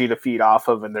energy to feed off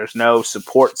of, and there's no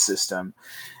support system.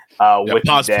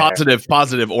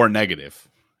 Positive or negative.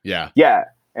 Yeah. Yeah.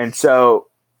 And so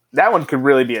that one could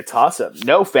really be a toss-up.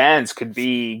 No fans could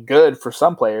be good for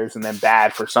some players and then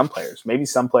bad for some players. Maybe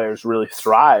some players really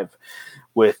thrive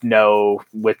with no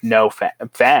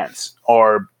fans,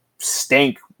 or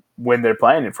stink when they're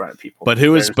playing in front of people. But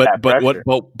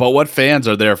what fans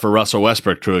are there for Russell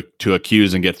Westbrook to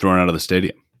accuse and get thrown out of the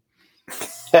stadium?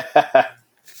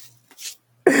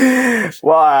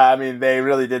 Well, I mean, they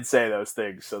really did say those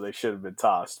things, so they should have been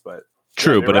tossed. But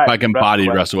true, but right. If I can body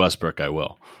Russell Westbrook, I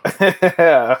will.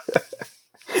 Yeah,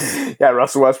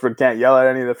 Russell Westbrook can't yell at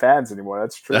any of the fans anymore.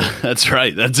 That's true. That's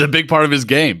right. That's a big part of his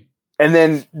game. And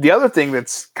then the other thing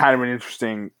that's kind of an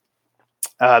interesting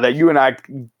that you and I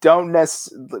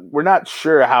we're not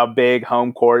sure how big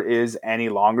home court is any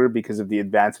longer because of the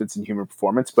advancements in human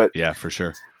performance. But yeah, for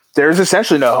sure. There's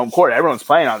essentially no home court. Everyone's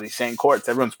playing on these same courts.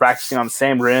 Everyone's practicing on the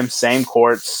same rim, same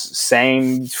courts,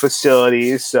 same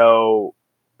facilities. So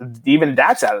even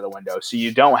that's out of the window. So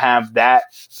you don't have that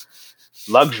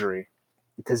luxury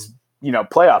because,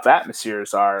 playoff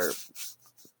atmospheres are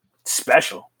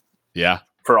special. Yeah.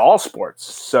 For all sports.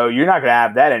 So you're not going to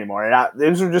have that anymore. And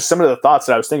those are just some of the thoughts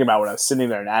that I was thinking about when I was sitting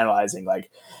there and analyzing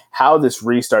like how this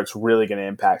restart's really going to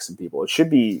impact some people. It should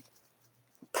be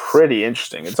pretty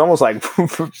interesting. It's almost like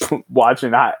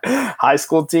watching high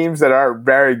school teams that aren't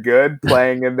very good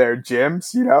playing in their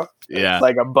gyms, Yeah. It's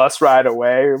like a bus ride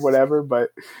away or whatever,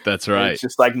 but that's right. It's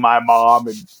just like my mom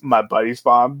and my buddy's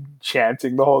mom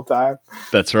chanting the whole time.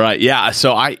 That's right. Yeah.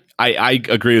 So I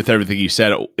agree with everything you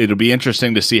said. It'll be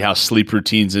interesting to see how sleep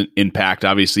routines impact.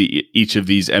 Obviously, each of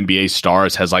these NBA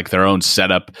stars has like their own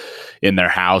setup in their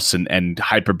house and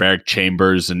hyperbaric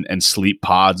chambers and sleep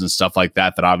pods and stuff like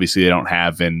that obviously they don't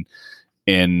have in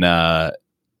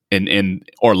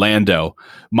Orlando.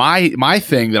 My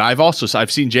thing that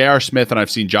I've seen J.R. Smith and I've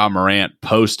seen John Morant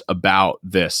post about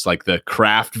this, like the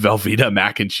Kraft Velveeta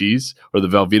mac and cheese or the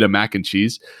Velveeta mac and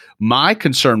cheese. My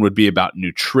concern would be about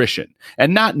nutrition,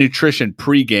 and not nutrition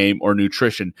pregame or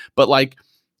nutrition, but like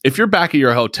if you're back at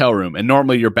your hotel room and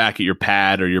normally you're back at your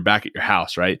pad or you're back at your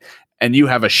house, right? And you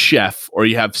have a chef or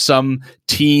you have some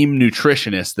team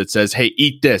nutritionist that says, hey,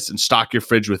 eat this and stock your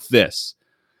fridge with this.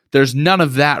 There's none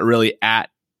of that really at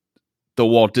the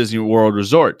Walt Disney World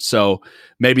Resort. So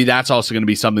maybe that's also going to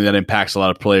be something that impacts a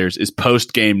lot of players is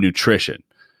post-game nutrition,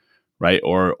 right?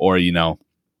 Or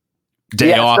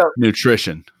day off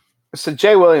nutrition. So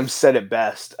Jay Williams said it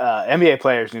best. NBA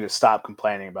players need to stop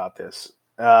complaining about this.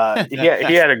 He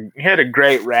had a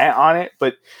great rant on it,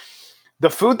 but the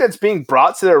food that's being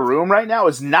brought to their room right now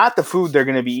is not the food they're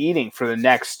going to be eating for the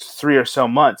next 3 or so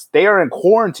months. They are in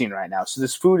quarantine right now, so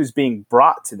this food is being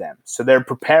brought to them. So they're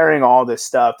preparing all this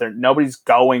stuff. Nobody's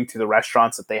going to the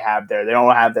restaurants that they have there. They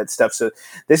don't have that stuff. So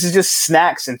this is just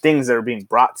snacks and things that are being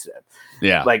brought to them.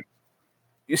 Yeah.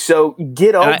 So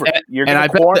get over it. You're going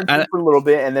to quarantine for a little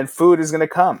bit, and then food is going to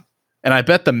come. And I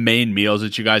bet the main meals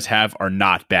that you guys have are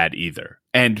not bad either.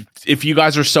 And if you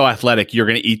guys are so athletic, you're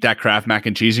going to eat that Kraft mac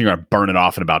and cheese and you're going to burn it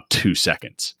off in about 2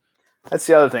 seconds. That's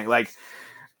the other thing. Like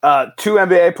 2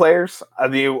 NBA players.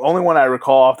 The only one I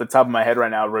recall off the top of my head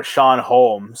right now, Rashawn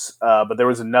Holmes, but there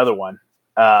was another one,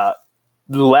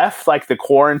 left like the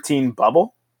quarantine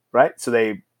bubble, right? So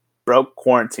they broke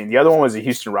quarantine. The other one was a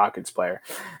Houston Rockets player.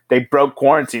 They broke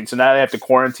quarantine, so now they have to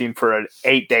quarantine for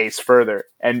 8 days further.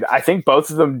 And I think both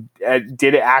of them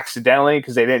did it accidentally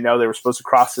because they didn't know they were supposed to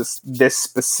cross this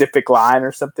specific line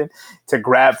or something to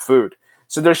grab food.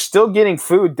 So they're still getting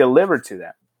food delivered to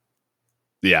them.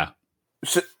 Yeah.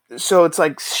 So it's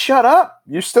like, shut up.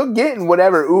 You're still getting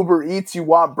whatever Uber Eats you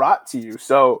want brought to you.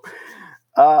 So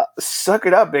suck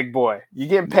it up, big boy. You're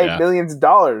getting paid millions of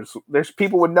dollars. There's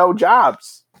people with no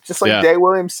jobs. Just like Jay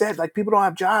Williams said, like people don't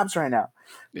have jobs right now.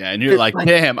 Yeah, and you're like,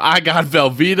 damn, I got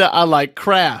Velveeta. I like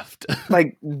Kraft.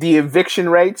 Like the eviction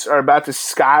rates are about to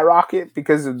skyrocket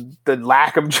because of the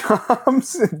lack of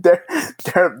jobs.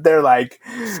 They're like,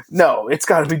 no, it's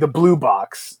got to be the blue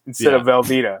box instead of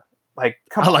Velveeta. Like,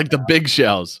 come on, I like the big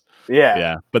shells.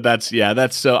 Yeah. But that's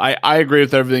so I agree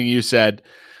with everything you said.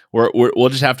 We'll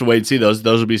just have to wait and see. Those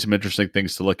will be some interesting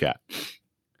things to look at.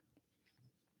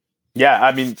 Yeah,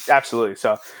 I mean, absolutely.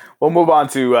 So we'll move on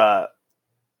to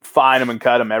Find 'em and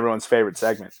Cut 'em, everyone's favorite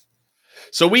segment.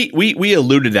 So we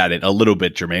alluded at it a little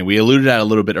bit, Jermaine. We alluded at it a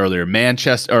little bit earlier.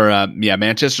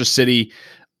 Manchester City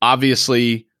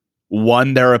obviously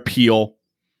won their appeal,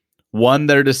 won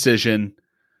their decision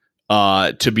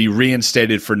to be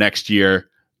reinstated for next year.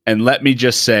 And let me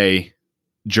just say,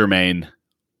 Jermaine,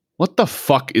 what the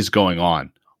fuck is going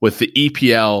on with the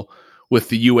EPL, with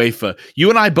the UEFA? You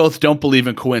and I both don't believe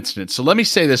in coincidence. So let me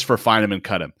say this for Find 'em and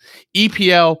Cut 'em.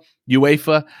 EPL,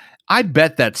 UEFA, I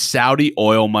bet that Saudi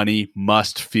oil money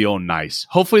must feel nice.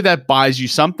 Hopefully that buys you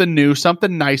something new,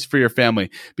 something nice for your family,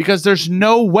 because there's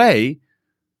no way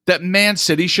that Man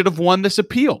City should have won this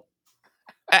appeal.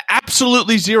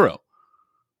 Absolutely zero.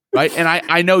 Right? And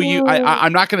I know you,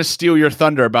 I'm not going to steal your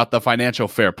thunder about the financial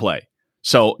fair play.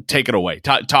 So take it away.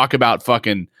 Talk about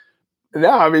fucking. No,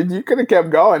 I mean, you could have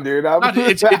kept going, dude.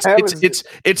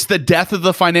 It's the death of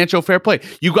the financial fair play.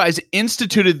 You guys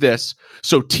instituted this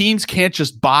so teams can't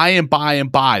just buy and buy and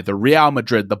buy. The Real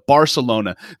Madrid, the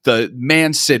Barcelona, the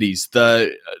Man Cities,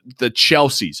 the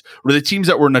Chelseas, were the teams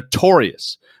that were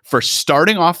notorious for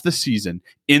starting off the season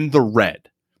in the red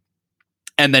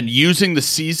and then using the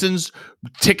season's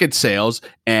ticket sales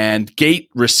and gate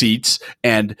receipts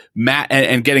and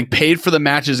getting paid for the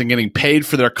matches and getting paid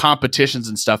for their competitions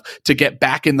and stuff to get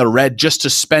back in the red just to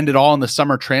spend it all in the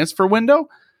summer transfer window.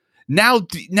 Now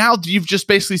you've just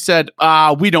basically said,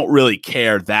 we don't really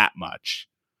care that much.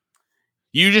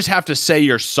 You just have to say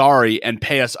you're sorry and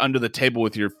pay us under the table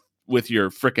with your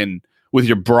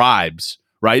bribes,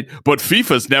 right? But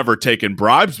FIFA's never taken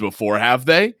bribes before, have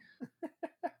they?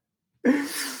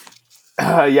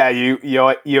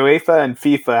 UEFA and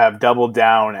FIFA have doubled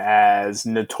down as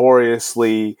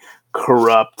notoriously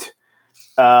corrupt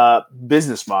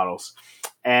business models,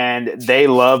 and they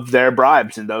love their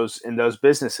bribes in those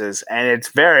businesses. And it's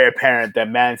very apparent that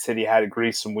Man City had to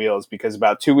grease some wheels, because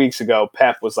about 2 weeks ago,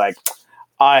 Pep was like,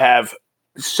 "I have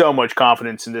so much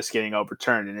confidence in this getting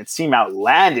overturned," and it seemed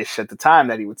outlandish at the time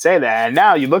that he would say that. And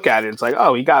now you look at it, it's like,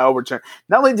 oh, he got overturned.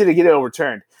 Not only did he get it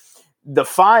overturned, the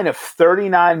fine of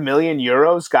 39 million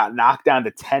euros got knocked down to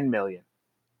 10 million.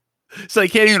 So they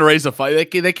can't even raise the fine. They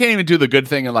can't even do the good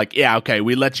thing and like, yeah, okay,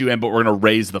 we let you in, but we're going to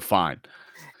raise the fine.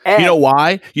 And you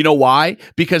know why?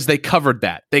 Because they covered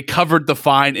that. They covered the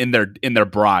fine in their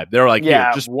bribe. They were like,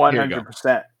 yeah, just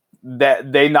 100%.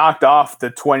 That they knocked off the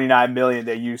 29 million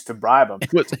they used to bribe them.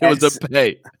 It was a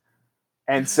pay.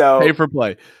 And so pay for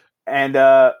play. And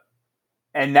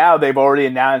now they've already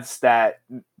announced that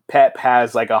Pep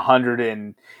has like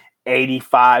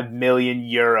 185 million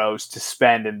euros to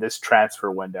spend in this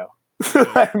transfer window.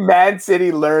 Man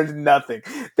City learned nothing.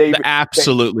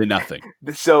 Absolutely nothing.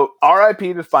 So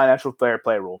RIP the financial fair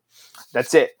play rule.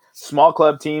 That's it. Small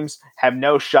club teams have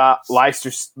no shot.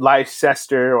 Leicester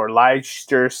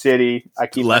City. I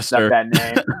keep messing up that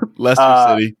name. Leicester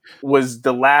City was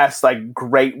the last like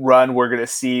great run we're gonna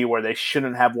see where they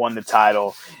shouldn't have won the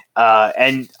title.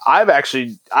 And I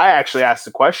actually asked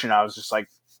the question. I was just like,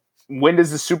 when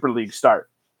does the Super League start?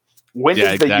 When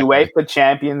does the UEFA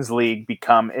Champions League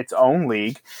become its own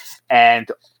league,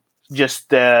 and just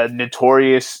the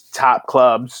notorious top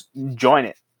clubs join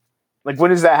it? Like,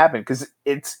 when does that happen? Because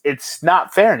it's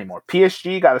not fair anymore.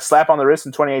 PSG got a slap on the wrist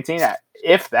in 2018.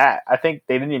 If that, I think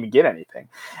they didn't even get anything.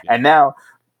 Yeah. And now,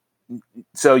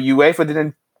 so UEFA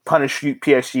didn't punish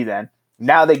PSG then.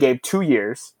 Now they gave 2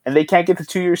 years, and they can't get the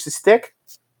 2 years to stick.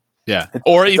 Yeah,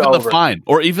 or even the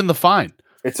fine.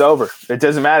 It's over. It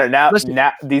doesn't matter now.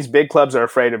 Now these big clubs are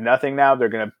afraid of nothing. Now they're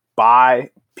going to buy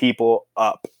people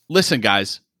up. Listen,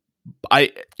 guys. I'm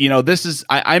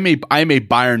a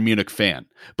Bayern Munich fan,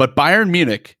 but Bayern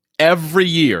Munich every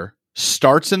year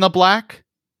starts in the black,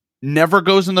 never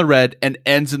goes in the red, and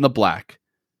ends in the black.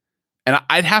 And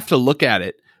I'd have to look at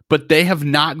it, but they have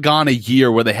not gone a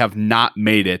year where they have not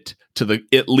made it to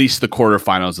at least the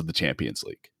quarterfinals of the Champions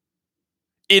League.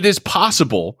 It is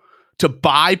possible to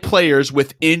buy players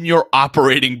within your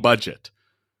operating budget.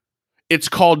 It's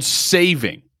called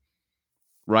saving,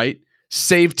 right?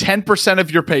 Save 10%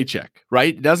 of your paycheck,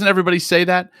 right? Doesn't everybody say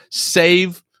that?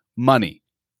 Save money.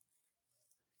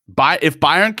 If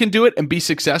Bayern can do it and be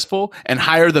successful and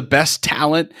hire the best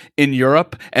talent in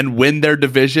Europe and win their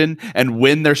division and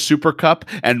win their Super Cup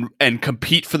and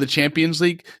compete for the Champions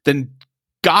League, then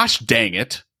gosh dang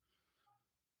it,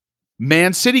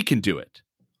 Man City can do it.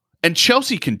 And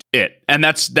Chelsea can do it. And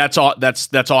that's all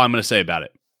I'm going to say about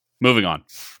it. Moving on.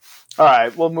 All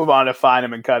right, we'll move on to find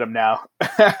him and cut him now.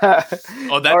 That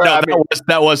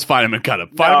was find him and cut him.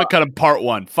 Find him and cut him part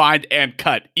 1. Find and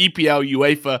cut. EPL,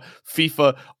 UEFA,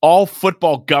 FIFA, all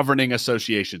football governing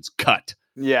associations cut.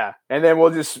 Yeah, and then we'll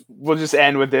just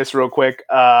end with this real quick.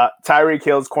 Tyreek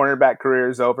Hill's cornerback career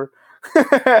is over.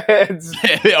 It's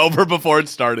over before it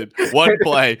started. One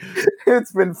play.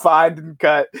 It's been fined and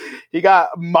cut. He got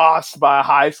mossed by a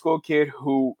high school kid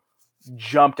who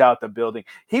jumped out the building.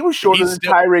 He was shorter than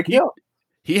Tyreek Hill.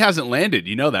 He hasn't landed.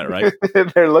 You know that, right?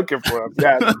 They're looking for him.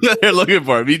 Yeah. They're looking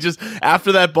for him. He just,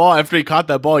 after he caught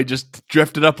that ball, he just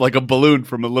drifted up like a balloon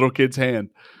from a little kid's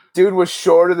hand. Dude was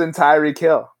shorter than Tyreek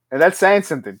Hill. And that's saying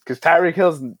something because Tyreek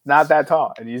Hill's not that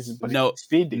tall. And he's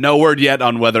speedy. No word yet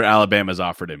on whether Alabama's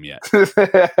offered him yet.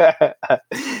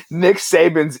 Nick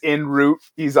Saban's en route.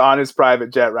 He's on his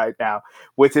private jet right now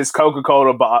with his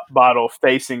Coca-Cola bottle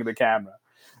facing the camera.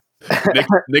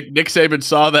 Nick Saban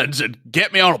saw that and said,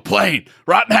 "Get me on a plane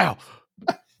right now."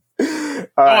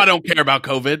 I don't care about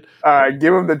COVID. All right,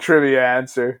 give him the trivia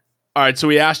answer. All right, so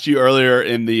we asked you earlier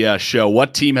in the show,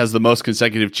 what team has the most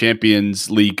consecutive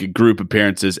Champions League group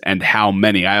appearances and how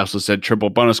many? I also said triple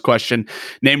bonus question.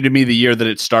 Name to me the year that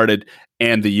it started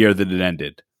and the year that it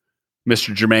ended.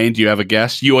 Mr. Jermaine, do you have a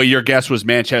guess? Your guess was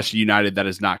Manchester United. That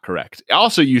is not correct.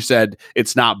 Also, you said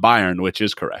it's not Bayern, which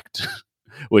is correct.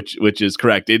 which is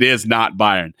correct. It is not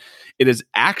Bayern. It is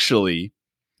actually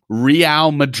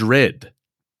Real Madrid.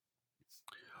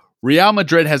 Real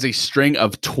Madrid has a string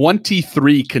of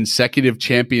 23 consecutive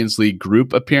Champions League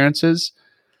group appearances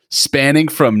spanning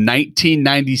from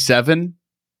 1997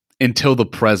 until the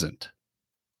present.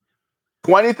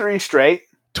 23 straight?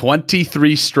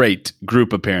 23 straight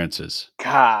group appearances.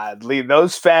 God, Lee,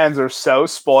 those fans are so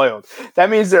spoiled. That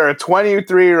means there are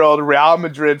 23-year-old Real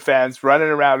Madrid fans running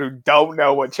around who don't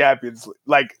know what Champions League,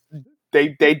 like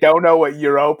they don't know what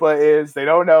Europa is. They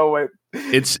don't know what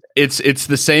It's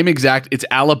the same exact. It's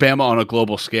Alabama on a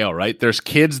global scale, right? There's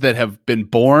kids that have been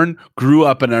born, grew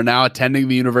up, and are now attending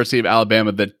the University of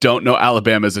Alabama that don't know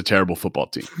Alabama is a terrible football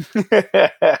team.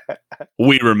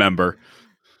 We remember.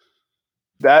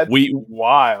 That's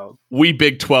wild. We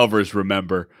Big 12ers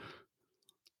remember.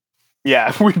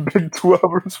 Yeah, we Big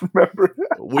 12ers remember.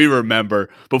 We remember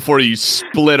before you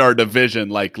split our division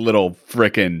like little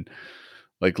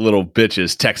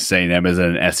bitches. Texas A&M is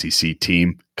an SEC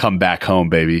team. Come back home,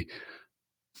 baby.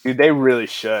 Dude, they really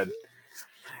should.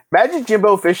 Imagine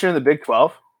Jimbo Fisher in the Big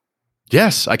 12.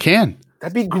 Yes, I can.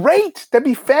 That'd be great. That'd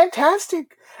be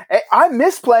fantastic. I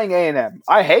miss playing A&M.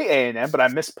 I hate A&M, but I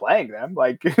miss playing them.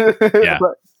 Like, yeah,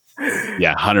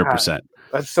 100%.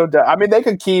 That's so dumb. I mean, they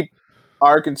could keep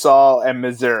Arkansas and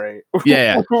Missouri.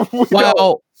 Yeah.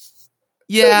 Well,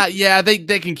 yeah,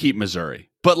 they can keep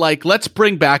Missouri. But like, let's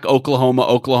bring back Oklahoma,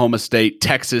 Oklahoma State,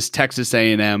 Texas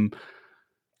A&M.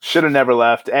 Should have never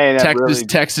left. A&M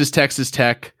Texas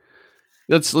Tech.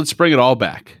 Let's bring it all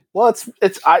back. Well,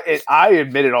 I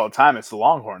admit it all the time. It's the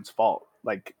Longhorns' fault.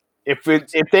 Like if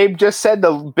they've just said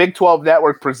the Big 12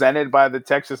 network presented by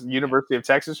the University of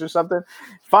Texas or something,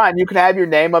 fine. You can have your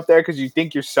name up there because you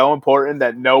think you're so important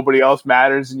that nobody else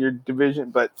matters in your division,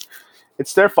 but.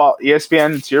 It's their fault.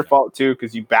 ESPN, it's your fault too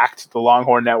because you backed the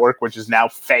Longhorn Network, which is now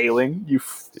failing. You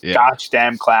gosh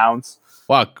damn clowns.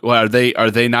 Wow, well, are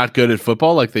they not good at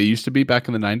football like they used to be back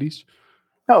in the 90s?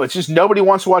 No, it's just nobody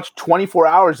wants to watch 24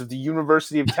 hours of the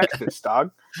University of Texas,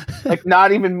 dog. Like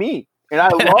not even me. And I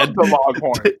love the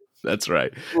Longhorn. That's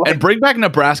right. And bring back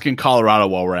Nebraska and Colorado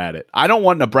while we're at it. I don't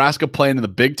want Nebraska playing in the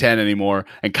Big Ten anymore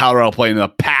and Colorado playing in the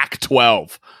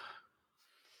Pac-12.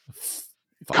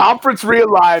 Conference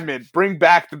realignment. Bring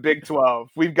back the Big 12.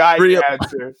 We've got your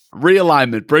answer.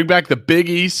 Realignment. Bring back the Big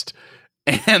East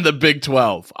and the Big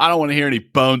 12. I don't want to hear any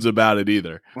bones about it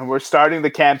either. And we're starting the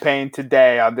campaign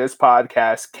today on this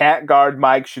podcast. Can't guard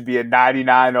Mike should be a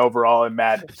 99 overall in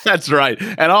Madden. That's right.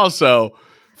 And also,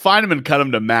 find him and cut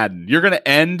him to Madden. You're going to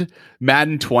end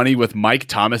Madden 20 with Mike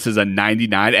Thomas as a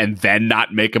 99 and then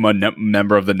not make him a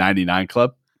member of the 99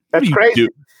 club? That's crazy.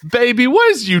 Baby,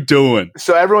 what is you doing?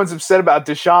 So everyone's upset about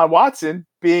Deshaun Watson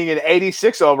being an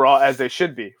 86 overall, as they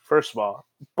should be, first of all.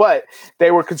 But they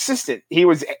were consistent. He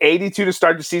was 82 to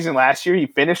start the season last year. He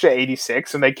finished at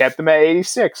 86, and they kept him at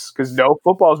 86 because no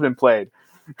football's been played.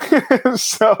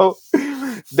 So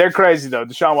they're crazy, though.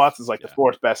 Deshaun Watson's like the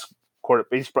fourth best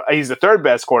quarterback. He's the third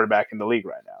best quarterback in the league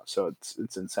right now. So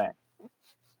it's insane.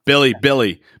 Billy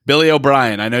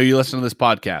O'Brien, I know you listen to this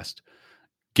podcast.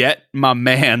 Get my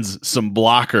man's some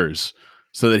blockers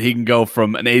so that he can go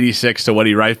from an 86 to what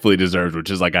he rightfully deserves, which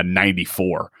is like a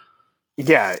 94.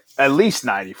 Yeah, at least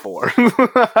 94.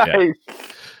 Yeah.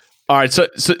 All right,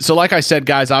 so like I said,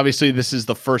 guys, obviously this is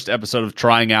the first episode of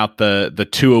trying out the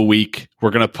 2 a week.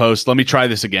 We're gonna post. Let me try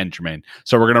this again, Jermaine.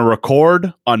 So we're gonna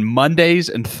record on Mondays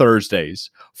and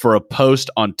Thursdays for a post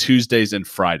on Tuesdays and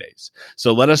Fridays.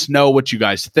 So let us know what you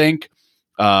guys think.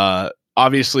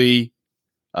 Obviously,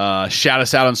 shout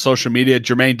us out on social media.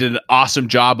 Jermaine did an awesome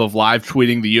job of live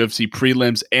tweeting the UFC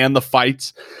prelims and the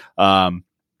fights.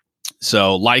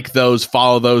 So like those,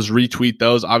 follow those, retweet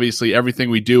those. Obviously, everything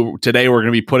we do today, we're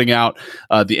going to be putting out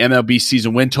the MLB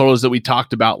season win totals that we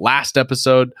talked about last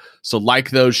episode. So like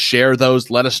those, share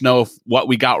those. Let us know what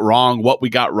we got wrong, what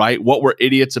we got right, what we're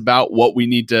idiots about, what we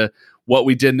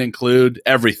didn't include,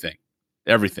 everything.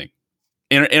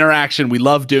 Interaction. We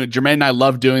love doing. Jermaine and I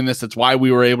love doing this. That's why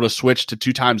we were able to switch to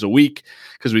 2 times a week,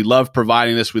 because we love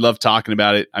providing this. We love talking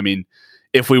about it. I mean,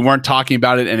 if we weren't talking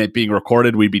about it and it being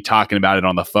recorded, we'd be talking about it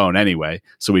on the phone anyway.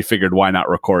 So we figured, why not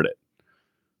record it?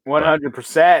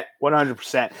 100%.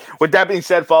 100%. With that being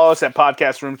said, follow us at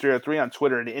Podcast Room 303 on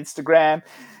Twitter and Instagram.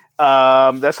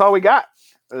 That's all we got.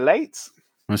 Late.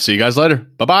 I'll see you guys later.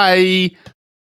 Bye-bye.